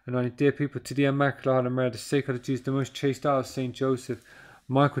 children, and my dear people to the Immaculate Heart of Mary, the sacred of Jesus, the most chaste of Saint Joseph,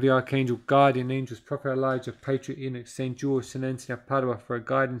 Michael the Archangel, guardian angels, Prophet Elijah, Patriarch Enoch, Saint George, Saint Anthony of Padua, for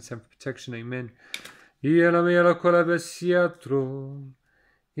guidance and for protection. Amen. Iela mela cola besiatro,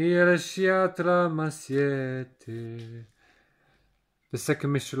 iela siatra masiete. The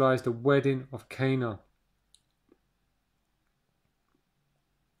second mystery lies the wedding of Cana.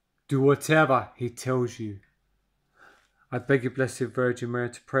 Do whatever he tells you. I beg you, Blessed Virgin Mary,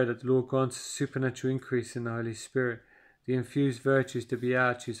 to pray that the Lord grants a supernatural increase in the Holy Spirit, the infused virtues, the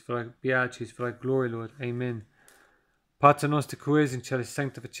beatitudes, for thy glory, Lord. Amen. Pater noster qui es in celis,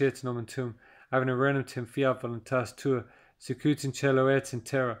 sanctificetur nomen tuum, avene regnum tuum, fiat voluntas tua, sicut in cielo et in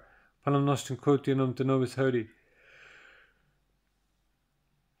terra. Panem nostrum quotidianum de nobis hodie,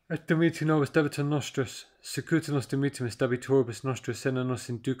 et dimitti nobis debita nostris, sicut nos dimittimus debitoribus nostris, et non nos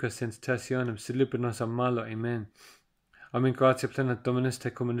inducas in tentationem, sed libera nos a malo. Amen. Amen. Gratia plena, Dominus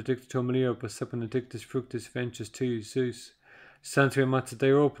tecum, benedicta tu a mulieribus, et benedictus fructus ventris tui, Iesus. Sancta Mater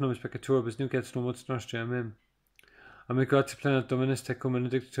Dei, ora pro nobis peccatoribus, nunc et in hora mortis nostrae. Amen. Amen. Gratia plena, Dominus tecum,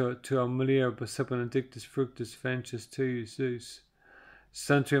 benedicta tu a mulieribus, et benedictus fructus ventris tui, Iesus.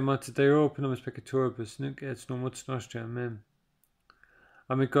 Sancta Mater Dei, ora pro nobis peccatoribus, nunc et in hora mortis nostrae. Amen.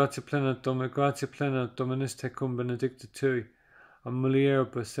 Amen. Gratia plena, Dominus tecum, benedicta tui a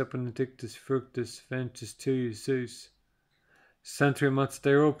mulieribus, et benedictus fructus ventris tui, Iesus. Sancta Mater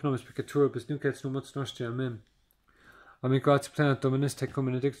Dei, ora pro nobis peccatoribus, nunc et in hora mortis nostrae. Amen. Amen. Gratia plena, Dominus tecum,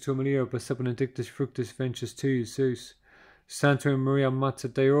 benedicta tu a mulieribus, et benedictus fructus ventris tui, Iesus. Santa Maria Mater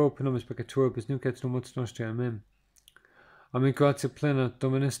Dei, ora pro nobis peccatoribus, nunc et in hora mortis nostre. Amen. Ami gratia plena,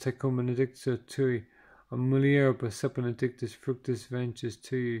 Dominus tecum, benedicta tui, mulieribus et benedictus fructus ventris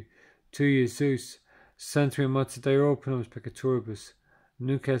tui, Iesus. Santa Mater Dei, ora pro nobis peccatoribus,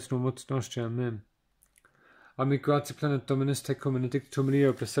 nunc et in hora mortis nostre. Amen. Ami gratia plena, Dominus tecum, benedicta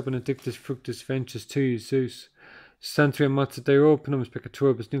mulieribus et benedictus fructus ventris tui, Iesus. Santa Mater Dei, ora pro nobis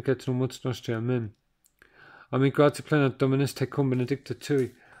peccatoribus, nunc et in hora mortis nostre. Amen. Ami gratia plena, Dominus tecum, benedicta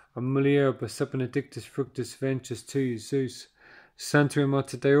tui, mulieribus et benedictus fructus ventris tui, Iesus. Santa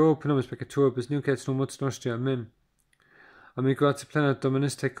Mater Dei, ora pro nobis peccatoribus, nunc et in hora mortis nostre. Amen. Ami gratia plena,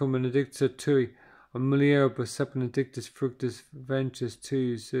 Dominus tecum, benedicta tui, mulieribus et benedictus fructus ventris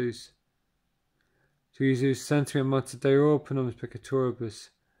tui, Iesus. Iesus. Santa Mater Dei, ora pro nobis peccatoribus,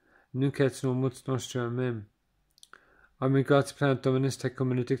 nunc et in hora mortis nostre. Amen. Ami gratia plena, Dominus tecum,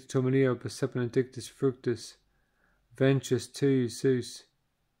 benedicta mulieribus et benedictus fructus ventris tui, Iesus.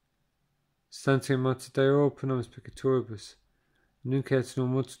 Santa Mater Dei, ora pro nobis peccatoribus, nunc et in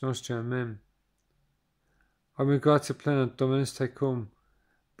hora mortis nostre. Amen. Ami gratia plena, Dominus tecum,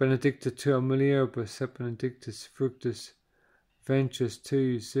 benedicta tu mulieribus et benedictus fructus ventris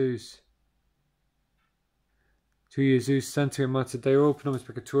tui, Iesus. Tui, Iesus. Santa Mater Dei, ora pro nobis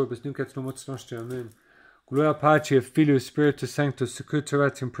peccatoribus, nunc et in hora mortis nostre. Amen. Gloria Patri et Filio Spiritus Sancto, sic ut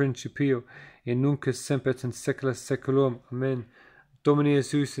erat in principio, et nunc et semper et in saecula saeculorum. Amen. Domine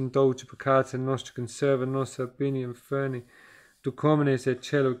Iesus, indulge peccata nostra, conserva nos a bene inferni, duc homines et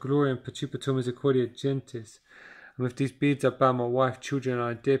cielo, gloria and perpetua misericordia gentes. And with these beads I bow my wife, children, and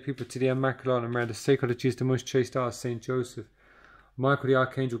our dear people to the Immaculate and Mary, the sacred of Jesus, the most chaste our Saint Joseph, Michael the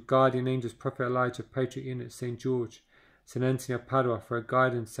Archangel, guardian angels, Prophet Elijah, Patriot Unit, Saint George, Saint Anthony of Padua for a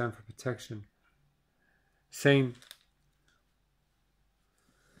guidance and for protection. Saint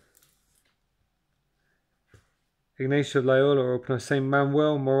Ignatius of Loyola, or pro St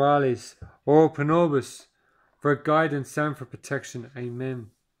Manuel Morales, or pro nobis for a guidance and for protection.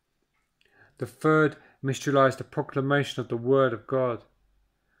 Amen. The third mystery lies the proclamation of the Word of God.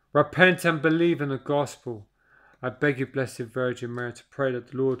 Repent and believe in the Gospel. I beg you, Blessed Virgin Mary, to pray that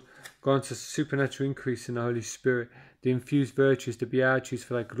the Lord grants us supernatural increase in the Holy Spirit, the infused virtues, the beatitudes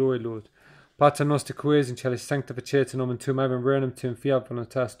for thy glory, Lord. Pater noster qui es in caeli, sanctificetur nomen tuum, abem regnum tuum, fiat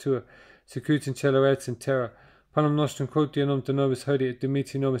voluntas tua, sicut in cielo et in terra. Panem nostrum quotidianum de nobis hodie, et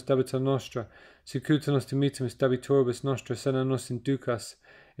dimitti nobis debita nostra, sicut nos dimittimus debitoribus nostra, sed nos inducas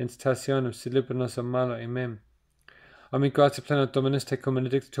in tentationem, sed libera nos a malo. Amen. Ami gratia plena, Dominus tecum,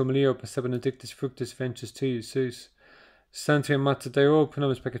 benedicta mulieribus et benedictus fructus ventris tui, Iesus. Santa Mater Dei, ora pro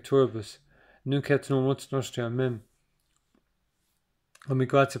nobis peccatoribus, nunc et in hora mortis nostre. Amen. Ami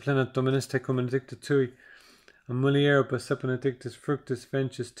gratia plena, Dominus tecum, benedicta tui, mulieribus et benedictus fructus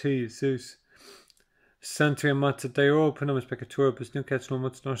ventris tui, Iesus. Santa Mater Dei, ora pro nobis peccatoribus, nunc et in hora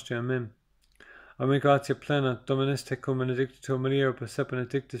mortis nostre. Amen. Ami gratia plena, Dominus tecum, benedicta mulieribus et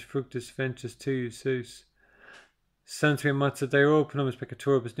benedictus fructus ventris tui, Iesus. Santa Mater Dei, ora pro nobis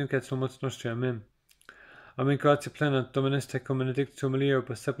peccatoribus, nunc et in hora mortis nostre. Amen. Ami gratia plena, Dominus tecum, benedicta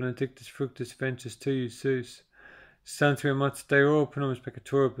mulieribus et benedictus fructus ventris tui, Iesus. Santa Mater Dei, ora pro nobis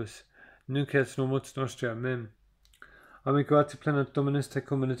peccatoribus, nunc et in hora mortis nostre. Amen. Ami gratia plena, Dominus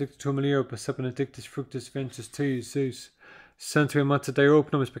tecum, benedicta mulieribus et benedictus fructus ventris tui, Iesus. Santa Mater Dei, ora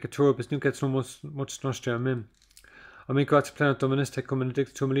pro nobis peccatoribus, nunc et in hora mortis nostre. Amen. Ami gratia plena, Dominus tecum,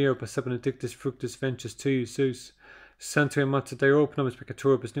 benedicta mulieribus et benedictus fructus ventris tui, Iesus. Santa Mater Dei, ora pro nobis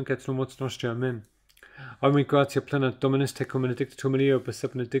peccatoribus, nunc et in hora mortis nostre. Amen. Ami gratia plena, Dominus tecum, benedicta mulieribus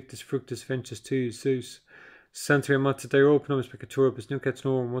et benedictus fructus ventris tui, Iesus. Santa Mater Dei, ora pro nobis peccatoribus, nunc et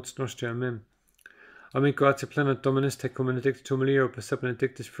in hora mortis nostre. Amen. Ami gratia plena, Dominus tecum, benedicta mulieribus et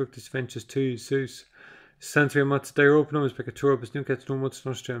benedictus fructus ventris tui, Iesus. Santa Mater Dei, ora pro nobis peccatoribus, nunc et in hora mortis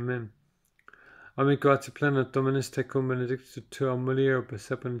nostre. Amen. Ami gratia plena, Dominus tecum, benedicta mulieribus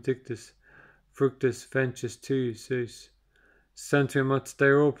et benedictus fructus ventris tui, Iesus. Santa Mater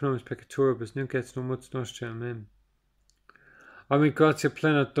Dei, ora pro nobis peccatoribus, nunc et in hora mortis nostre. Amen. Ami gratia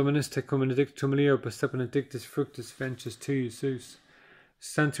plena, Dominus tecum, benedicta mulieribus et benedictus fructus ventris tui, Iesus.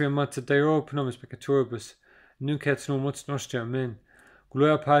 Santa Mater Dei, ora pro nobis peccatoribus, nunc et in hora mortis nostre. Amen.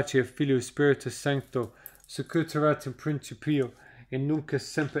 Gloria Patri et Filio Spiritus Sancto, sic ut erat in principio, et nunc et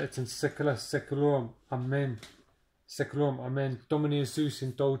semper et in saecula saeculorum. Amen. Saeculorum. Amen. Domine Iesus,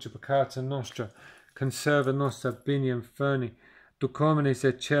 indulge peccata nostra, conserva nos a bene inferni, duc homines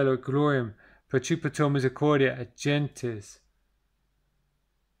et cielo gloriam, perpetua misericordia et gentes.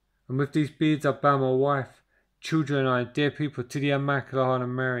 And with these beads I bow my wife, children, and I, dear people, to the Immaculate Heart of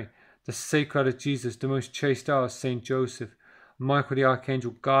Mary, the sacred of Jesus, the most chaste our Saint Joseph, Michael the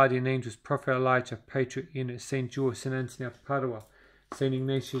Archangel, guardian angels, Prophet Elijah, Patriot Enoch, St George, St Anthony of Padua, St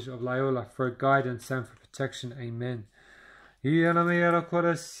Ignatius of Loyola, for guidance and for protection. Amen.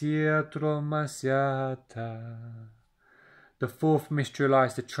 The fourth mystery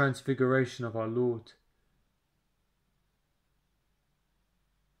lies the transfiguration of our Lord.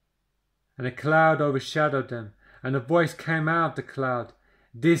 And a cloud overshadowed them, and a voice came out of the cloud,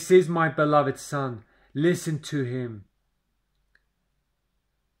 "This is my beloved Son, listen to him."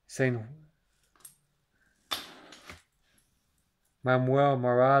 St Manuel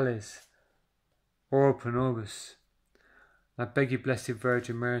Morales, ora pro nobis. I beg you, Blessed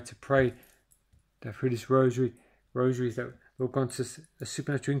Virgin Mary, to pray that through this rosaries that we'll grant us a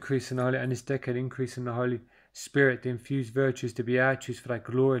supernatural increase in the Holy, and this decade increase in the Holy Spirit, the infused virtues to be virtues for thy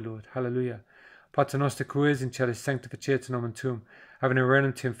glory, Lord. Hallelujah. Pater noster qui es in celis, sanctificetur nomen tuum, avene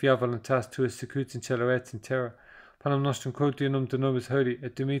renum tium fiat voluntas tua, secut in cielo et in terra. Panem nostrum quotidianum de nobis hodie,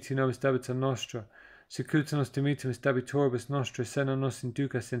 et dimiti nobis debita nostra, secut nos dimittimus debitoribus nostra, et non nos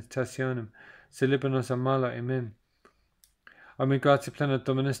inducas in tentationem, sed libera nos a malo. Amen. Amen. Gratia plena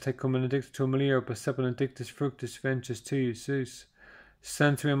Dominus tecum, benedicta mulieribus, sed benedictus fructus ventris tui, Iesus.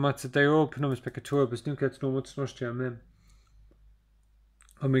 Santa Maria Mater Dei, ora pro nobis peccatoribus, nunc et in hora mortis nostri. Amen.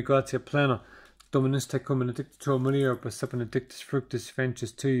 Amen. Gratia plena Dominus tecum, benedicta mulieribus, sed benedictus fructus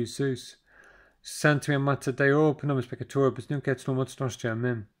ventris tui, Iesus. Santa Maria Mater Dei, ora pro nobis peccatoribus, nunc et in hora mortis nostri.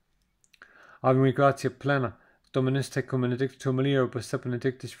 Amen. Ave gratia plena Dominus tecum, benedicta mulieribus, sed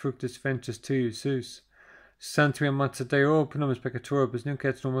benedictus fructus ventris tui, Iesus. Santa Maria Mater Dei, ora pro nobis peccatoribus, nunc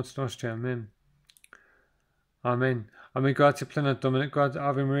et in hora mortis nostri. Amen. Amen. Amen. Gratia plena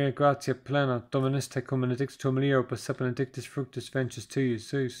Ave Maria, gratia plena Dominus tecum, benedicta mulieribus, sed benedictus fructus ventris tui,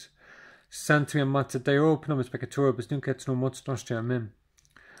 Iesus. Santa Maria Mater Dei, ora pro nobis peccatoribus, nunc et in hora mortis nostri. Amen.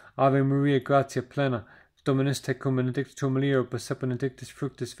 Ave Maria, gratia plena Dominus tecum, benedicta mulieribus, sed benedictus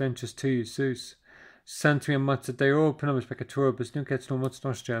fructus ventris tui, Iesus. Santa Maria Mater Dei, ora pro nobis peccatoribus, nunc et in hora mortis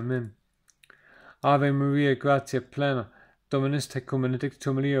nostri. Amen. Ave Maria, gratia plena Dominus tecum,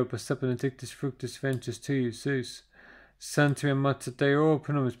 benedicta mulieribus, sed benedictus fructus ventris tui, Iesus. Santa Maria Mater Dei, ora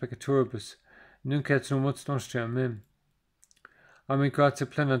pro nobis peccatoribus, nunc et in hora mortis nostri. Amen. Amen. Gratia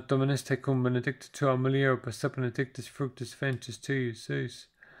plena Dominus tecum, benedicta mulieribus, sed benedictus fructus ventris tui, Iesus.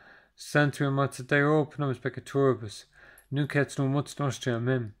 Santa Maria Mater Dei, ora pro nobis peccatoribus, nunc et in hora mortis nostri.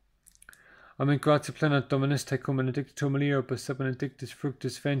 Amen. Amen. Gratia plena Dominus tecum, benedicta mulieribus, sed benedictus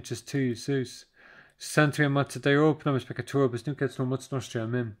fructus ventris tui, Iesus. Santa Maria Mater Dei, ora pro nobis peccatoribus, nunc et in hora mortis nostri.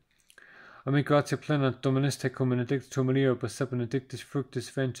 Amen. Amen. Gratia plena Dominus tecum, benedicta mulieribus, sed benedictus fructus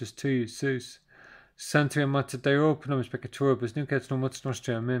ventris tui, Iesus. Santa Maria Mater Dei, ora pro nobis peccatoribus, nunc et in hora mortis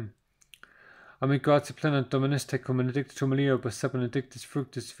nostri. Amen. Amen. Gratia plena Dominus tecum, benedicta mulieribus, sed benedictus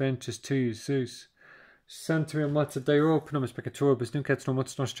fructus ventris tui, Iesus. Santa Maria Mater Dei, ora pro nobis peccatoribus, nunc et in hora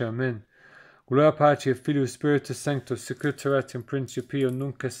mortis nostri. Amen. Gloria Patri et Filii et Spiritus Sanctus, sicut erat in principio,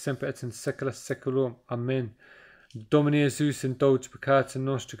 nunc et semper et in saecula saeculorum. Amen. Domine Iesus, indulge peccata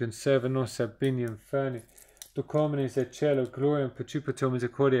nostra, conserva nos ab bini inferni. Duc homines et cielo, gloria and perpetuum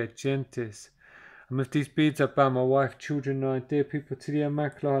misericordia et gentes. And with these beads I bow my wife, children, and our dear people to the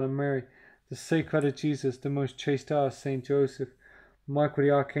Immaculate Heart of Mary, the Sacred Heart of Jesus, the most chaste Heart of Saint Joseph, Michael the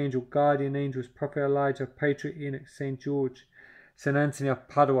Archangel, guardian angels, Prophet Elijah, Patriot Enoch, St George, St Anthony of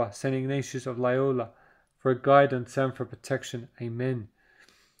Padua, St Ignatius of Loyola, for guidance and for protection. Amen.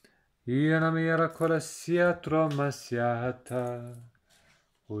 Iana mia coracia tromasiata,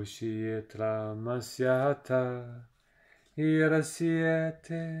 uscie tramasiata, ira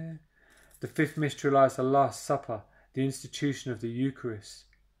siete. The fifth mystery lies the Last Supper, the institution of the Eucharist.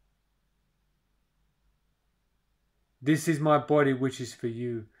 This is my body which is for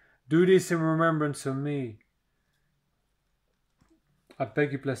you. Do this in remembrance of me. I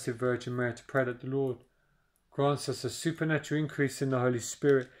beg you, Blessed Virgin Mary, to pray that the Lord grants us a supernatural increase in the Holy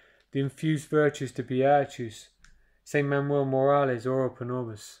Spirit, the infused virtues to be virtues. St Manuel Morales, ora pro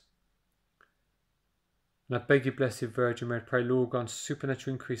nobis. And I beg you, Blessed Virgin Mary, to pray, Lord, grant a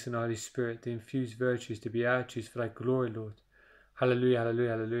supernatural increase in the Holy Spirit, the infused virtues to be virtues for thy glory, Lord. Hallelujah, hallelujah,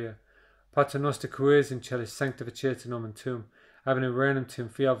 hallelujah. Pater noster qui es in celis, sanctificetur nomen tuum, avene renum tium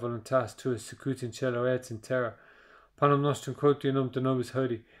fiat voluntas tua, secut in cielo et in terra. Panem nostrum quotidianum de nobis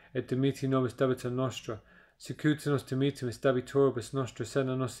hodie, et dimiti nobis debita nostra, secut nos dimittimus debitoribus nostra, sed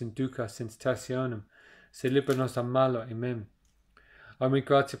non nos inducas in tentationem, sed libera nos a malo. Amen. Amen.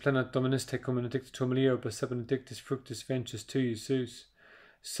 Gratia plena Dominus tecum, benedicta mulieribus, sed benedictus fructus ventris tui, Iesus.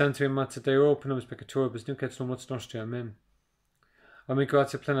 Santa Maria Mater Dei, ora pro nobis peccatoribus, nunc et in hora mortis nostri. Amen. Amen.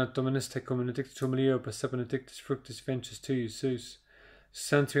 Gratia plena Dominus tecum, benedicta mulieribus, sed benedictus fructus ventris tui, Iesus.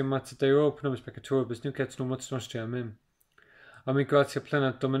 Santa Maria Mater Dei, ora pro nobis peccatoribus, nunc et in hora mortis nostri. Amen. Ami gratia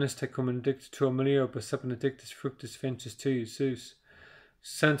plena Dominus tecum benedicta tua Maria, obus benedictus fructus ventris tui, Iesus.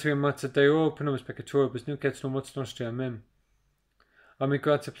 Sancta Mater Deo, pro nobis peccatoribus, nunc et in mortis nostri. Amen. Ami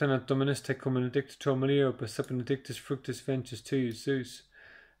gratia plena Dominus tecum benedicta tua Maria, obus benedictus fructus ventris tui, Iesus.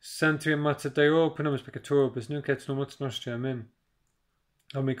 Sancta Mater Deo, pro nobis peccatoribus, nunc et in mortis nostri. Amen.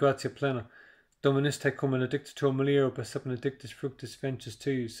 Ami gratia plena Dominus tecum benedicta tua Maria, obus benedictus fructus ventris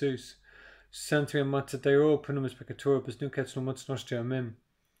tui, Iesus. Sancta Mater Deo, pro nobis peccatoribus, nunc et in mortis nostri. Amen.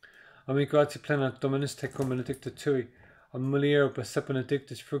 Ami gratia plena Dominus tecum benedicta tui, Maria, obus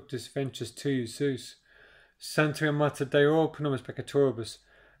benedictus fructus ventris tui, Iesus. Sancta Mater Deo, pro nobis peccatoribus,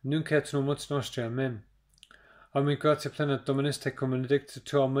 nunc et in mortis nostri. Amen. Ami gratia plena Dominus tecum benedicta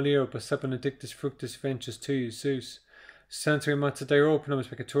tua Maria, obus benedictus fructus ventris tui, Iesus. Sancta Mater Deo, pro nobis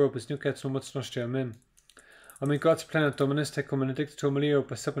peccatoribus, nunc et in mortis nostri. Amen. Ami gratia plena Dominus tecum benedicta tua Maria,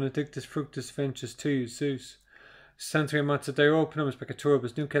 obus benedictus fructus ventris tui, Iesus. Sancta Mater Deo, pro nobis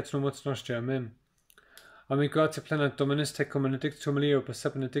peccatoribus, nunc et in mortis nostri. Amen. Ami gratia plena Dominus tecum benedicta tua Maria,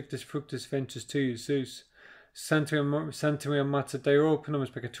 obus benedictus fructus ventris tui, Iesus. Sancta Mater Deo, pro nobis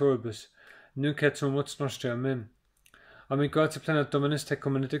peccatoribus, nunc et in mortis nostri. Amen. Ami gratia plena Dominus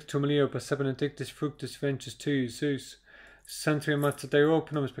tecum benedicta tua Maria, obus benedictus fructus ventris tui, Iesus. Sancta Mater Deo,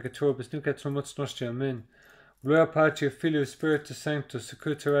 pro nobis peccatoribus, nunc et in mortis nostri. Amen. Gloria Patri, Filio, Spiritus Sancto,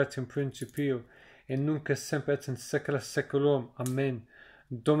 secutor et in principio, et nunc et semper et in saecula saeculorum. Amen.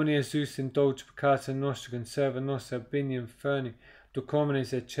 Domine Iesus, indulge peccata nostra, conserva nos ab bini inferni, duc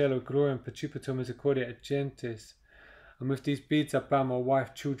homines et cielo, gloria and pacificator misericordia et gentes. And with these beads I bow my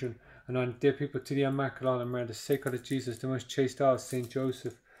wife, children, and our dear people to the Immaculate Mary, the sacred of Jesus, the most chaste of Saint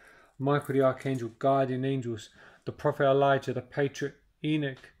Joseph, Michael the Archangel, guardian angels, the prophet Elijah, the patriarch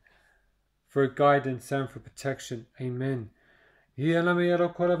Enoch, for guidance and for protection. Amen. Iela mero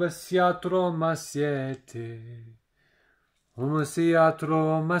corabasiatro masiete,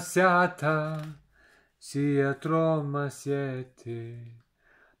 homosiatro masiata, siatro masiete.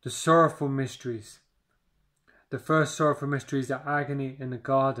 The sorrowful mysteries. The first sorrowful mystery is the agony in the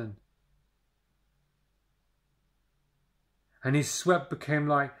garden. And his sweat became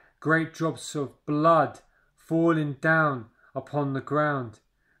like great drops of blood falling down upon the ground.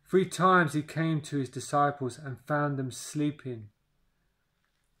 3 times he came to his disciples and found them sleeping.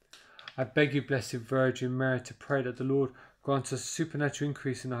 I beg you, Blessed Virgin Mary, to pray that the Lord grants us supernatural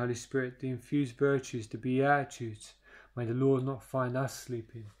increase in the Holy Spirit, the infused virtues, the beatitudes. May the Lord not find us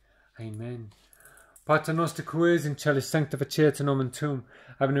sleeping. Amen. Pater noster qui es in celis, sanctificetur nomen tuum,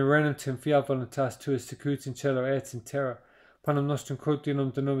 abene regnum tuum, fiat voluntas tua, sicut in cielo et in terra. Panem nostrum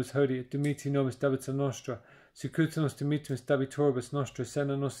quotidianum de nobis hodie, et dimiti nobis debita nostra, sicut nos dimittimus debitoribus nostra, et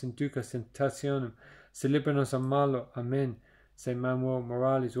ne nos inducas in tentationem, sed libera nos a malo. Amen. St Manuel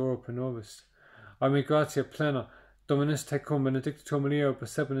Morales, ora pro nobis. Ami gratia plena, Dominus tecum benedicta tua Maria,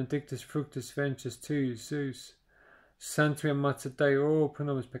 opus benedictus fructus ventris tui, Iesus. Sancta Mater Dei, ora pro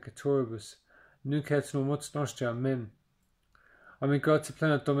nobis peccatoribus, nunc et in mortis nostri. Amen. Ami gratia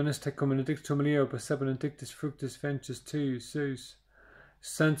plena Dominus tecum benedicta tua Maria, opus benedictus fructus ventris tui, Iesus.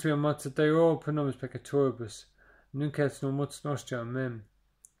 Sancta Mater Dei, ora pro nobis peccatoribus, nunc et in mortis nostri. Amen.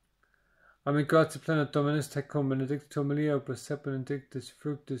 Ami gratia plena Dominus tecum benedicta tua Maria, opus benedictus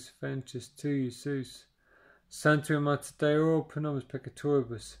fructus ventris tui, Iesus. Sancta Mater Dei, ora pro nobis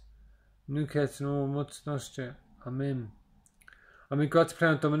peccatoribus, nunc et in mortis nostri. Amen. Ami gratia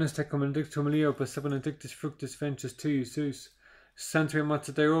plena Dominus tecum benedicta tua Maria, opus benedictus fructus ventris tui, Iesus. Sancta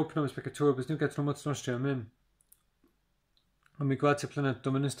Mater Dei, ora pro nobis peccatoribus, nunc et in mortis nostri. Amen. Ami gratia plena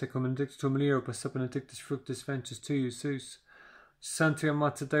Dominus tecum benedicta tua Maria, opus benedictus fructus ventris tui, Iesus. Sancta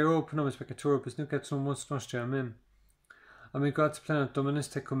Mater Dei, ora pro nobis peccatoribus, nunc et in mortis nostri. Amen. Ami gratia plena Dominus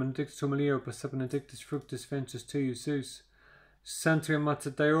tecum benedicta tua Maria, opus benedictus fructus ventris tui, Iesus. Sancta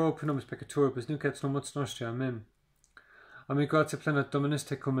Mater Dei, ora pro nobis peccatoribus, nunc et in mortis nostri. Amen. Ami gratia plena Dominus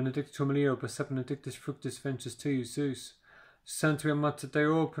tecum benedicta tua Maria, opus benedictus fructus ventris tui, Iesus. Sancta Mater Dei,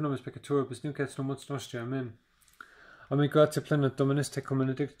 ora pro nobis peccatoribus, nunc et in mortis nostri. Amen. Ami gratia plena Dominus tecum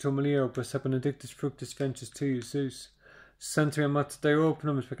benedicta tua Maria, opus benedictus fructus ventris tui, Iesus. Sancta Mater Dei, ora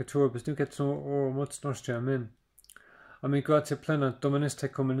pro nobis peccatoribus, nunc et in mortis nostri. Amen. Ami gratia plena Dominus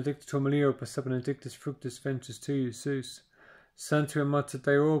tecum benedicta tua Maria, opus benedictus fructus ventris tui, Iesus. Sancta Mater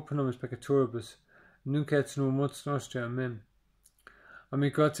Dei, ora pro nobis peccatoribus, nunc et in mortis nostri. Amen. Ami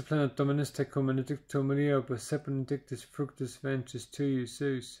gratia plena Dominus tecum benedicta tua Maria, opus benedictus fructus ventris tui,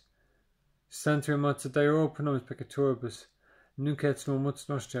 Iesus. Sancta Mater Dei, ora pro nobis peccatoribus, nunc et in mortis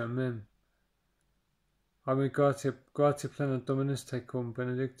nostri. Amen. Ami gratia plena Dominus tecum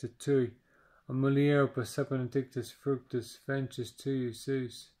benedicta tui, Maria, opus benedictus fructus ventris tui,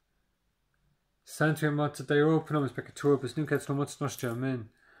 Iesus. Sanctum Mater Dei pro nobis peccatoribus, nunc et nox nostre. Amen.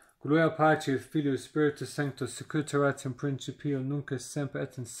 Gloria Patri, Filio, Spiritus Sanctus, secutor et in principio, nunc et semper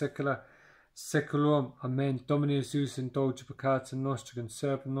et in saecula saeculorum. Amen. Domine Jesus, indulge peccata nostra,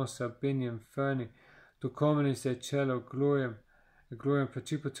 conserva nos a bene inferni, ducomines et cielo, gloriam, et gloriam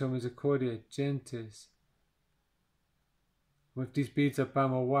principatur misericordiae gentes. With these beads I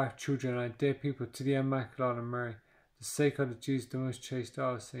bound my wife, children, and I dear people to the Immaculate Mary, the sacred of Jesus, the most chaste,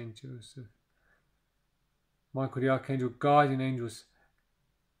 our Saint Joseph. Michael the Archangel, guardian angels,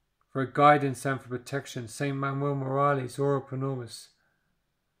 for guidance and for protection. St Manuel Morales, ora pro nobis.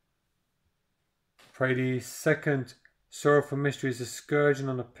 Pray the second sorrowful mystery is the scourging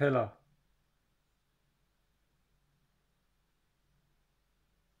on a pillar.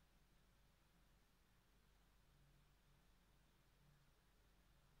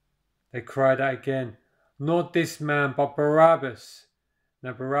 They cried out again, not this man, but Barabbas.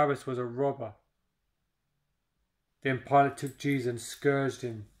 Now Barabbas was a robber. Then Pilate took Jesus and scourged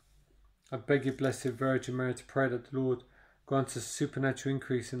him. I beg you, Blessed Virgin Mary, to pray that the Lord grants us supernatural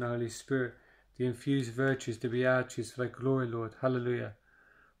increase in the Holy Spirit, the infused virtues, the beatitudes for thy glory, Lord. Hallelujah.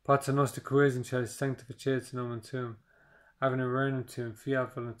 Pater noster qui es in celis, sanctificetur nomen tuum, avena regnum tuum,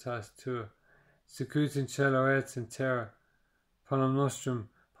 fiat voluntas tua, sicut in cielo et in terra. Panem nostrum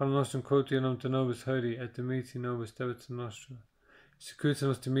quotidianum de nobis hodie, et dimitti nobis debita nostra. Sicut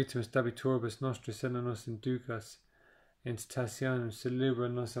nos dimittimus debitoribus nostris, et nos inducas in tentationem, sed libera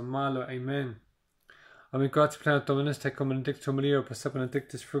nos a malo. Amen. Amigat plena Dominus tecum benedictum mulierum per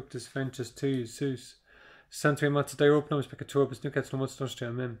benedictus fructus ventris tui, Jesus. Sanctum Mater Dei pro nobis peccatoribus, nunc et nox nostre.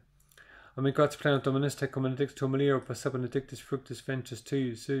 Amen. Amigat plena Dominus tecum benedictum mulierum per benedictus fructus ventris tui,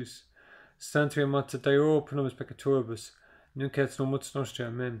 Jesus. Sanctum Mater Dei pro nobis peccatoribus, nunc et nox nostre.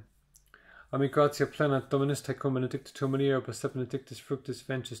 Amen. Amigatia plena Dominus tecum benedictum mulierum per benedictus fructus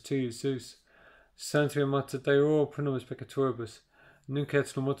ventris tui, Jesus. Sanctum Mater Dei pro nobis peccatoribus, nunc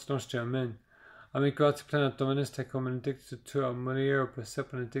et nox nostre. Amen. Amigatia plena Dominus tecum benedictum mulierum per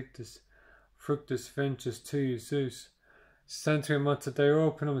benedictus fructus ventris tui, Jesus. Sanctum Mater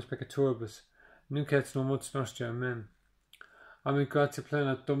Dei pro nobis peccatoribus, nunc et nox nostre. Amen. Amigatia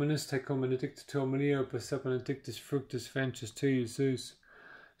plena Dominus tecum benedictum mulierum per benedictus fructus ventris tui, Jesus.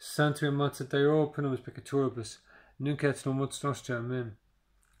 Sanctum Mater Dei pro nobis peccatoribus, nunc et nox nostre. Amen.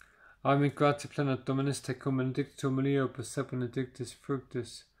 Amigatia plena Dominus tecum benedictum mulierum per benedictus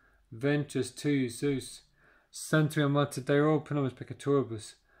fructus ventris tui, Jesus. Sanctum Mater Dei pro nobis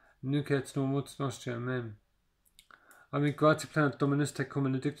peccatoribus, nunc et nox nostre. Amen. Amigatia plena Dominus tecum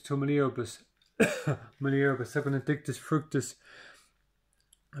benedictum mulierum per benedictus fructus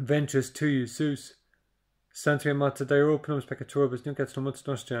ventris tui, Jesus. Sanctum Mater Dei pro nobis peccatoribus, nunc et nox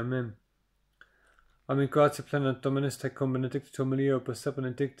nostre. Amen. Amigatia plena Dominus tecum benedictum mulierum per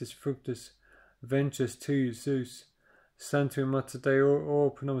benedictus fructus ventris tui, Jesus. Sanctum Mater Dei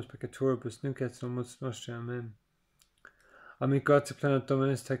pro nobis peccatoribus, nunc et nox nostre. Amen. Amigatia plena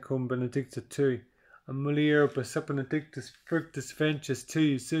Dominus tecum benedicta tui, mulierum per benedictus fructus ventris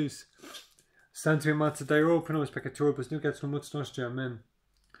tui, Jesus. Sanctum Mater Dei pro nobis peccatoribus, nunc et nox nostre. Amen.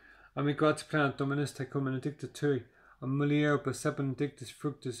 Amigatia plena Dominus tecum benedicta tui, mulierum per benedictus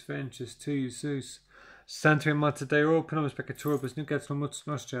fructus ventris tui, Jesus. Sanctum Mater Dei pro nobis peccatoribus, nunc et nox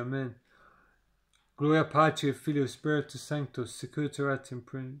nostre. Amen. Gloria Patri, Filio, Spiritus Sanctus, secutor et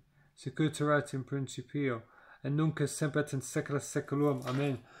in principio, et nunc et semper et in saecula saeculorum.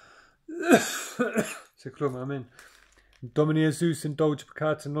 Amen. Saeculum. Amen. Domine Jesus, indulge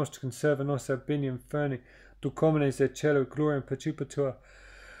peccata nostra, conserva nos a bene inferni, ducomines et cielo, gloriam principatur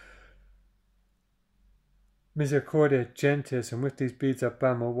misericordia gentes. And with these beads I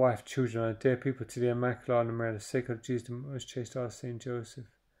bound my wife, children, and I dear people to the Immaculate Mary, the sacred of Jesus, the most chaste, our Saint Joseph,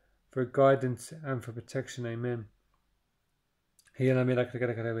 for guidance and for protection. Amen.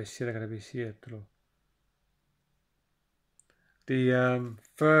 The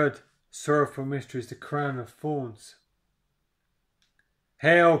third sorrowful mystery is the crown of thorns.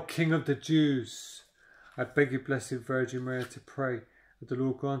 Hail, King of the Jews! I beg you, Blessed Virgin Mary, to pray that the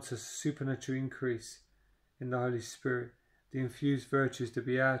Lord grants us supernatural increase in the Holy Spirit, the infused virtues, the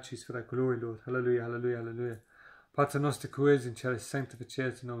beatitudes for thy glory, Lord. Hallelujah, hallelujah, hallelujah. Pater noster qui es in celis,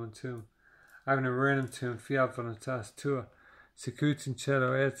 sanctificetur nomen tuum, avena regnum tuum, fiat voluntas tua, sicut in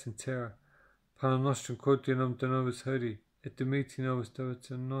cielo et in terra. Panem nostrum quotidianum de nobis hodie, et dimitti nobis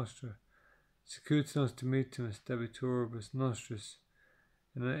debita nostra, sicut nos dimittimus debitoribus nostris,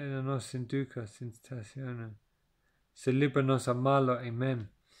 et nos inducas in tentationem, sed libera nos a malo. Amen.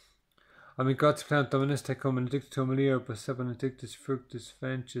 Amigatia plena Dominus tecum benedictum mulierum per benedictus fructus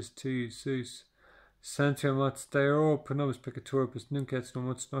ventris tui, Jesus. Sanctum Mater Dei pro nobis peccatoribus, nunc et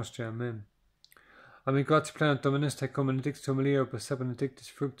nox nostre. Amen. Ami God's plan Dominus tecum benedictum mulieribus sub benedictus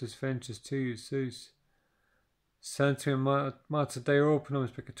fructus ventris tui, Jesus. Sanctum Mater Dei pro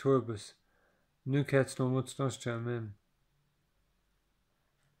nobis peccatoribus, nunc et mortis nostri. Amen.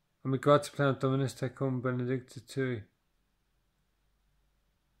 Ami God's plan Dominus tecum benedictus tui.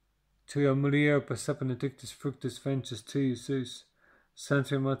 Tui mulieribus sub benedictus fructus ventris tui, Jesus.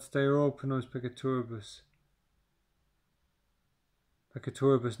 Sanctum Mater Dei pro nobis peccatoribus,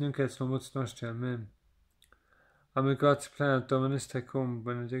 nunc et mortis nostri. Amen. Ami God's plan Dominus tecum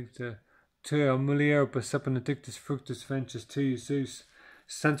benedicta tui mulieribus sub benedictus fructus ventris tui, Jesus.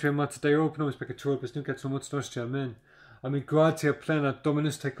 Sanctum Mater Dei pro nobis peccatoribus, nunc et mortis nostri. Amen. Ami gratia plena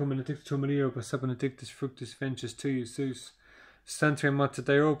Dominus tecum benedictum mulieribus sub benedictus fructus ventris tui, Jesus. Sanctum Mater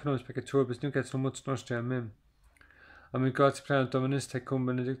Dei pro nobis peccatoribus, nunc et mortis nostri. Amen. Ami gratia plena Dominus tecum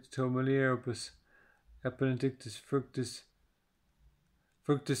benedictum mulieribus et benedictus fructus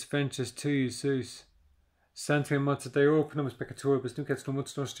ventris tui, Jesus. Sanctum Mater Dei pro nobis peccatoribus, nunc et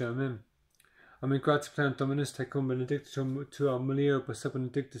mortis nostri. Amen. Ami gratia plena Dominus tecum benedictum tua mulieribus sub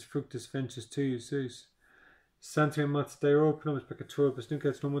benedictus fructus ventris tui, Jesus. Sanctum Mater Dei pro nobis peccatoribus, nunc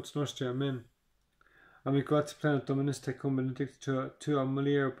et mortis nostri. Amen. Ami gratia plena Dominus tecum benedictum tua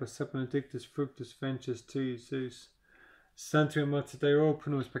mulieribus sub benedictus fructus ventris tui, Jesus. Sanctum Mater Dei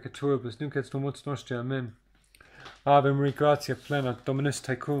pro nobis peccatoribus, nunc et mortis nostri. Amen. Ave Maria gratia plena Dominus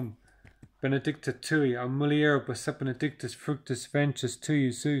tecum benedicta tui mulieribus sub benedictus fructus ventris tui,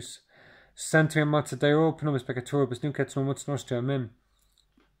 Jesus. Sanctum Mater Dei pro nobis peccatoribus, nunc et mortis nostri. Amen.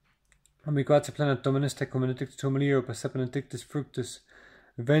 Ami gratia plena Dominus tecum benedictum mulieribus sub benedictus fructus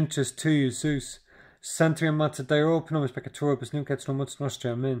ventris tui, Jesus. Sanctum Mater Dei pro nobis peccatoribus, nunc et mortis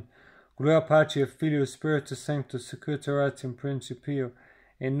nostri. Amen. Gloria Patri et Filio Spiritus Sanctus, secutor erat in principio,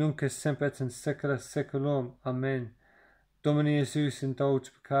 et nunc et semper et in saecula saeculorum. Amen. Domine Jesus,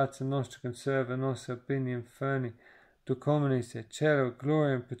 indulge peccata nostra, conserva nos bini inferni, duc homines et celo,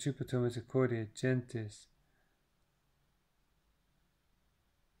 gloria in principio misericordia gentes.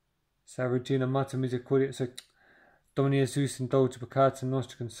 Sa Regina Mater Misericordia, Domine Jesus, indulge peccata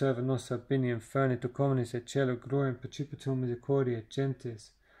nostra, conserva nos bini inferni, duc homines et celo, gloria in principio misericordia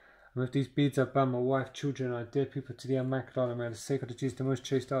gentes. And with these beads I bound my wife, children, and our dear people to the Immaculate, and may the sacred of Jesus, the most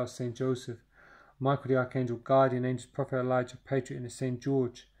chaste hour, Saint Joseph, Michael the Archangel, guardian angels, prophet Elijah, patriot, and Saint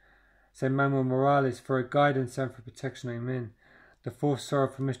George, St Manuel Morales, for a guidance and for protection. Amen. The fourth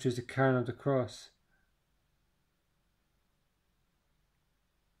sorrowful mystery is the carrying of the cross.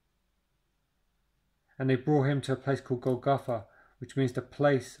 And they brought him to a place called Golgotha, which means the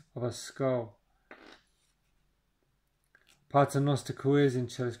place of a skull. Pater noster qui es in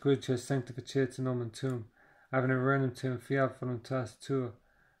celis, glorificat sanctificetur nomen tuum, adveniat regnum tuum, fiat voluntas tua,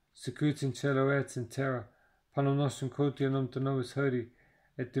 sicut in cielo et in terra. Panem nostrum quotidianum da nobis hodie,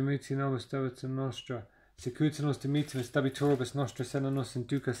 et dimitti nobis debita nostra, sicut nos dimittimus debitoribus nostris, et nos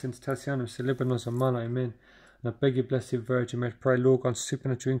inducas in tentationem, sed libera nos a malo. Amen. And I beg you, Blessed Virgin, may pray, Lord, on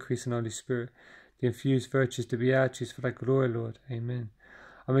supernatural increase in Holy Spirit, the infused virtues, the beatitudes, for thy glory, Lord. Amen.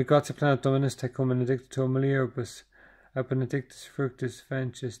 Ami gratia plena Dominus tecum benedictum mulieribus, et benedictus fructus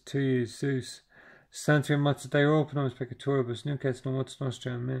ventris tui, Jesus. Sanctum Mater Dei pro nobis peccatoribus, nunc et mortis nostri.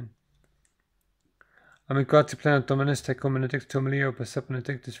 Amen. Ami gratia plena Dominus tecum benedictum mulieribus, et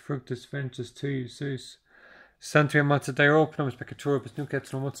benedictus fructus ventris tui, Jesus. Sanctum Mater Dei pro nobis peccatoribus, nunc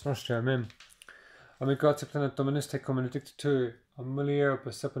et mortis nostri. Amen. Ami gratia plena Dominus tecum benedicta tui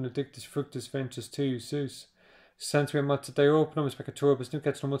mulieribus, et benedictus fructus ventris tui, Jesus. Sanctum Mater Dei pro nobis peccatoribus, nunc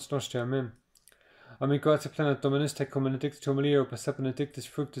et mortis nostri. Amen. Ami gratia plena Dominus tecum benedictum mulieribus, et benedictus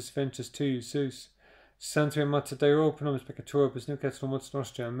fructus ventris tui, Jesus. Sanctum Mater Dei pro nobis peccatoribus, nunc et mortis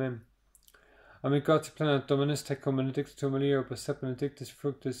nostri. Amen. Ami gratia plena Dominus tecum benedictum mulieribus, et benedictus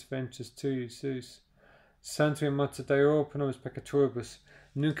fructus ventris tui, Jesus. Sanctum Mater Dei pro nobis peccatoribus,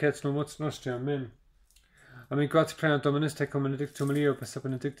 nunc et mortis nostri. Amen. Ami gratia plena Dominus tecum benedictum mulieribus, et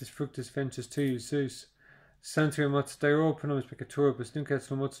benedictus fructus ventris tui, Jesus. Sanctum Mater Dei pro nobis peccatoribus, nunc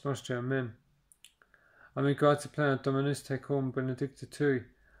et mortis nostri. Amen. Ami gratia plena Dominus tecum benedicta tui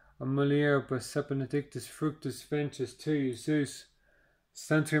mulieribus, et benedictus fructus ventris tui, Jesus.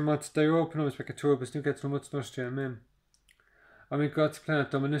 Sanctum Mater Dei pro nobis peccatoribus, nunc et mortis nostri. Amen. Ami gratia plena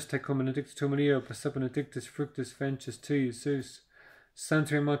Dominus tecum benedicta mulieribus, et benedictus fructus ventris tui, Jesus.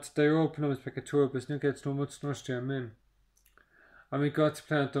 Sanctum Mater Dei pro nobis peccatoribus, nunc et mortis nostri. Amen. Ami gratia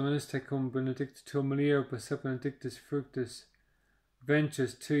plena Dominus tecum benedicta mulieribus, et benedictus fructus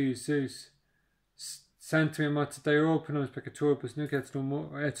ventris tui, Jesus. Sanctum Mater Dei pro nobis peccatoribus, nunc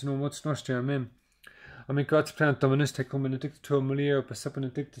et mortis nostri. Amen. Ami gratia plena Dominus tecum benedicta mulieribus, et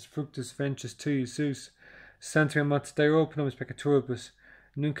benedictus fructus ventris tui, Jesus. Sanctum Mater Dei pro nobis peccatoribus,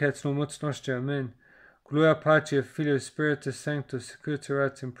 nunc et mortis nostri. Amen. Gloria Patri et Filio Spiritus Sancto, sicut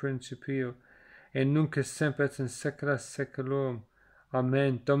erat in principio, et nunc et semper et in saecula saeculorum.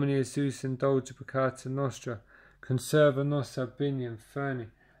 Amen. Domine Jesus indulge peccata nostra, conserva nos ab bini inferni,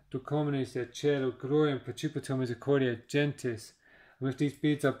 duc homines et cielo, gloria and principio misericordia gentis. And with these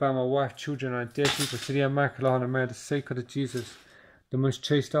beads I bow my wife, children, and dear people to the Immaculate Mary, the sacred of Jesus, the most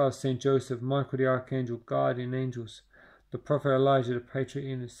chaste of Saint Joseph, Michael the Archangel, guardian angels, the prophet Elijah, the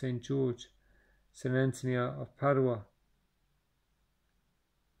patriarch of Saint George, Saint Anthony of Padua,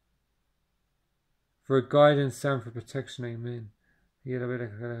 for a guidance and for protection. Amen. I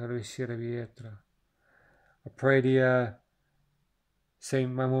pray the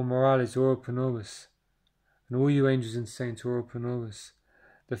St Manuel Morales, ora pro nobis, and all you angels and saints, ora pro nobis.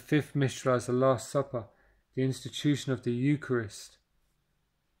 The fifth mystery is the Last Supper, the institution of the Eucharist.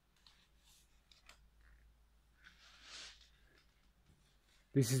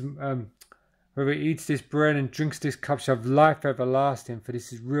 This is whoever eats this bread and drinks this cup shall have life everlasting, for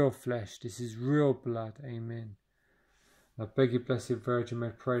this is real flesh, this is real blood. Amen. I beg you, Blessed Virgin, may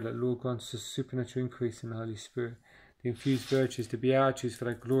pray that Lord grants us supernatural increase in the Holy Spirit, the infused virtues, the beatitudes for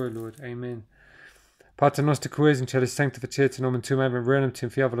thy glory, Lord. Amen. Pater noster qui es in celis, sanctificetur nomen tuum, advent regnum tuum,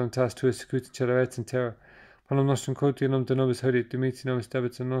 fiat voluntas tua, sicut in cielo et in terra. Panem nostrum quotidianum de nobis hodie, dimitte nobis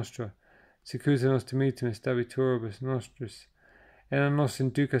debita nostra, sicut nos dimittimus debitoribus nostris, et non nos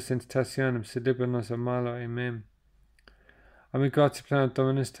inducas in tentationem, sed libera nos a malo. Amen. Amici plena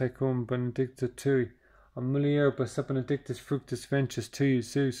Dominus tecum, benedicta tui, mulieribus et benedictus fructus ventris tui,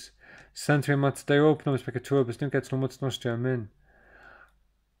 Iesus. Sancta Mater Dei, ora pro nobis peccatoribus, nunc et in mortis nostrae. Amen.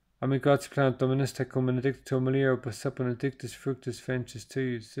 Amici plena Dominus tecum, benedicta tu mulieribus et benedictus fructus ventris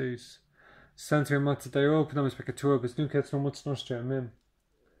tui, Iesus. Sancta Mater Dei, ora pro nobis peccatoribus, nunc et in mortis nostrae. Amen.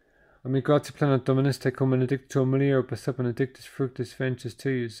 Amici plena Dominus tecum, benedicta tu mulieribus et benedictus fructus ventris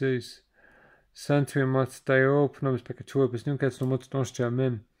tui, Iesus. Sancta Mater Dei, ora pro nobis peccatoribus, nunc et in mortis nostrae.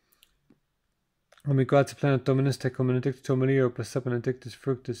 Amen. Amici plena Dominus tecum, benedicta tu mulieribus et benedictus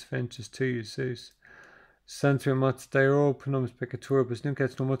fructus ventris tui, Iesus. Sancta Mater Dei, ora pro nobis peccatoribus, nunc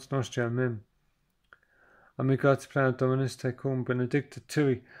et in mortis nostrae. Amen. Amici plena Dominus tecum, benedicta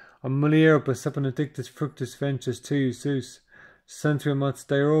tui, mulieribus et benedictus fructus ventris tui, Iesus. Sancta Mater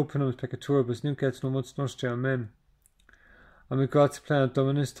Dei, ora pro nobis peccatoribus, nunc et in mortis nostrae. Amen. Amici plena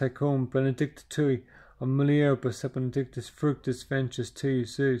Dominus tecum, benedicta tui, mulieribus et benedictus fructus ventris tui,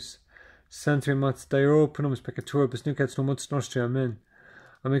 Iesus. Sancta Mater Dei, ora pro nobis peccatoribus, nunc et in mortis nostrae. Amen.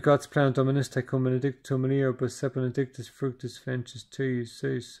 Amici plena Dominus tecum, benedicta tu mulieribus et benedictus fructus ventris tui,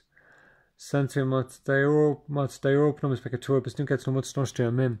 Iesus. Sancta Mater Dei, ora pro nobis peccatoribus, nunc et in mortis nostrae.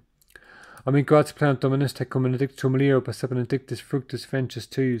 Amen. Amici plena Dominus tecum, benedicta tu mulieribus et benedictus fructus ventris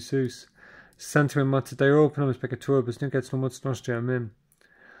tui, Iesus. Sancta Mater Dei, ora pro nobis peccatoribus, nunc et in mortis nostrae. Amen.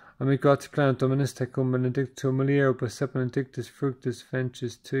 Amici plena Dominus tecum, benedicta tu mulieribus et benedictus fructus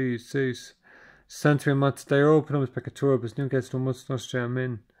ventris tui, Iesus. Sancta Mater Dei, ora pro nobis peccatoribus, nunc et in mortis nostrae.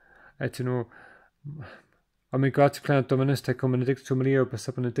 Amen. Et in or Amici plena Dominus tecum, benedicta tu mulieribus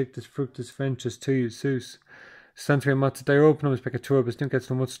et benedictus fructus ventris tui, Iesus. Sancta Mater Dei, ora pro nobis peccatoribus, nunc et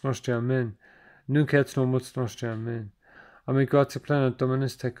in mortis nostrae. Amen. Nunc et in mortis nostrae. Amen. Amici plena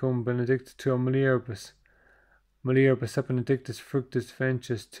Dominus tecum, benedicta tu mulieribus et benedictus fructus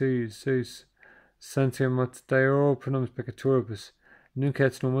ventris tui, Iesus. Sancta Mater Dei, ora pro nobis peccatoribus, nunc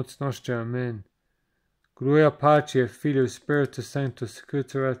et in mortis nostrae. Amen. Gloria Patri et Filio Spiritus Sancto,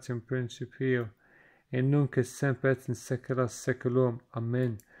 sicut erat in principio, et nunc et semper et in saecula saeculorum.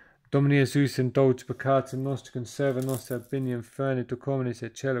 Amen. Domine Jesus indulge peccata nostra, conserva nos ab bini inferni, duc homines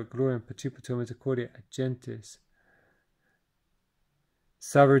et cielo, gloria and principio misericordia gentis.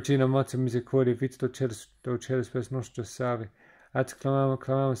 Salve Regina Mater Misericordiae, vita dulceris spes nostra salve. At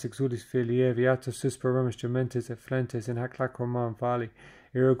clamamus exulis Filii, viator suspiramus gementes et flentes in hac lacrimarum vali.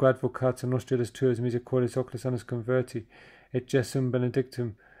 Ergo advocata nostrilis tuas misericordias oculis annus converti, et Jesum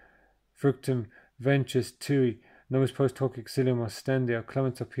benedictum fructum ventris tui, nobis post hoc exilium ostendia,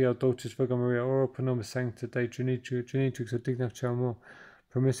 clementa pia dulcis Virgo Maria, ora pro nobis sancta Dei genitrix et digna amor,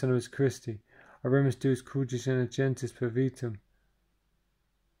 promissa nobis Christi, aremus Deus crucis in gentis per vitam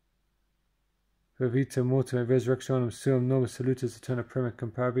mortem et resurrectionem suum, nobis salutis aeterna prima,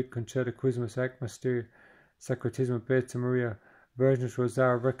 comparavit conceda quismus ac mysteria sacratisma Beata Maria, Virginis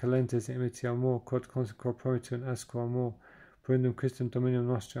Rosaria recolentes imiti amor, quod consecro promitu in asco amor, prendum Christum Dominium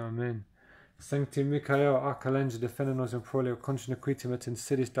nostrum. Amen. Sancti Michael Arcangelo, defenda nos in prolio, contra nequitem et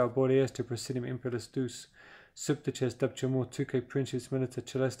insidiis daubori est presidium impedis Deus, subdices deptumur tuque principis milita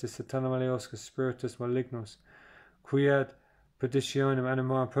celestis, satana maleoscus spiritus malignos, quiad perditionem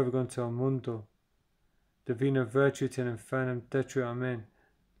animarum proviguntur al mundo, divina virtutem infernum detrui. Amen.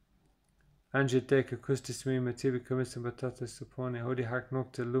 Ange Deca Custis Mima Tibi Commission Batata Suppone, Hodi Hac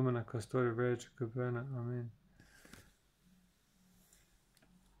Nocte Lumina Custode Verge Governa. Amen.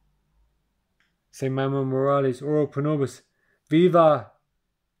 St Manuel Morales, Oro pro nobis. Viva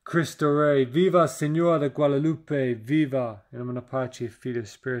Cristo Rey, viva Señor de Guadalupe, viva. In nomine Patri, Filii,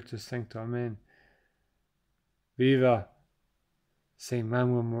 Spiritus Sancto. Amen. Viva St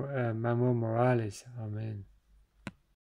Manuel Morales. Amen.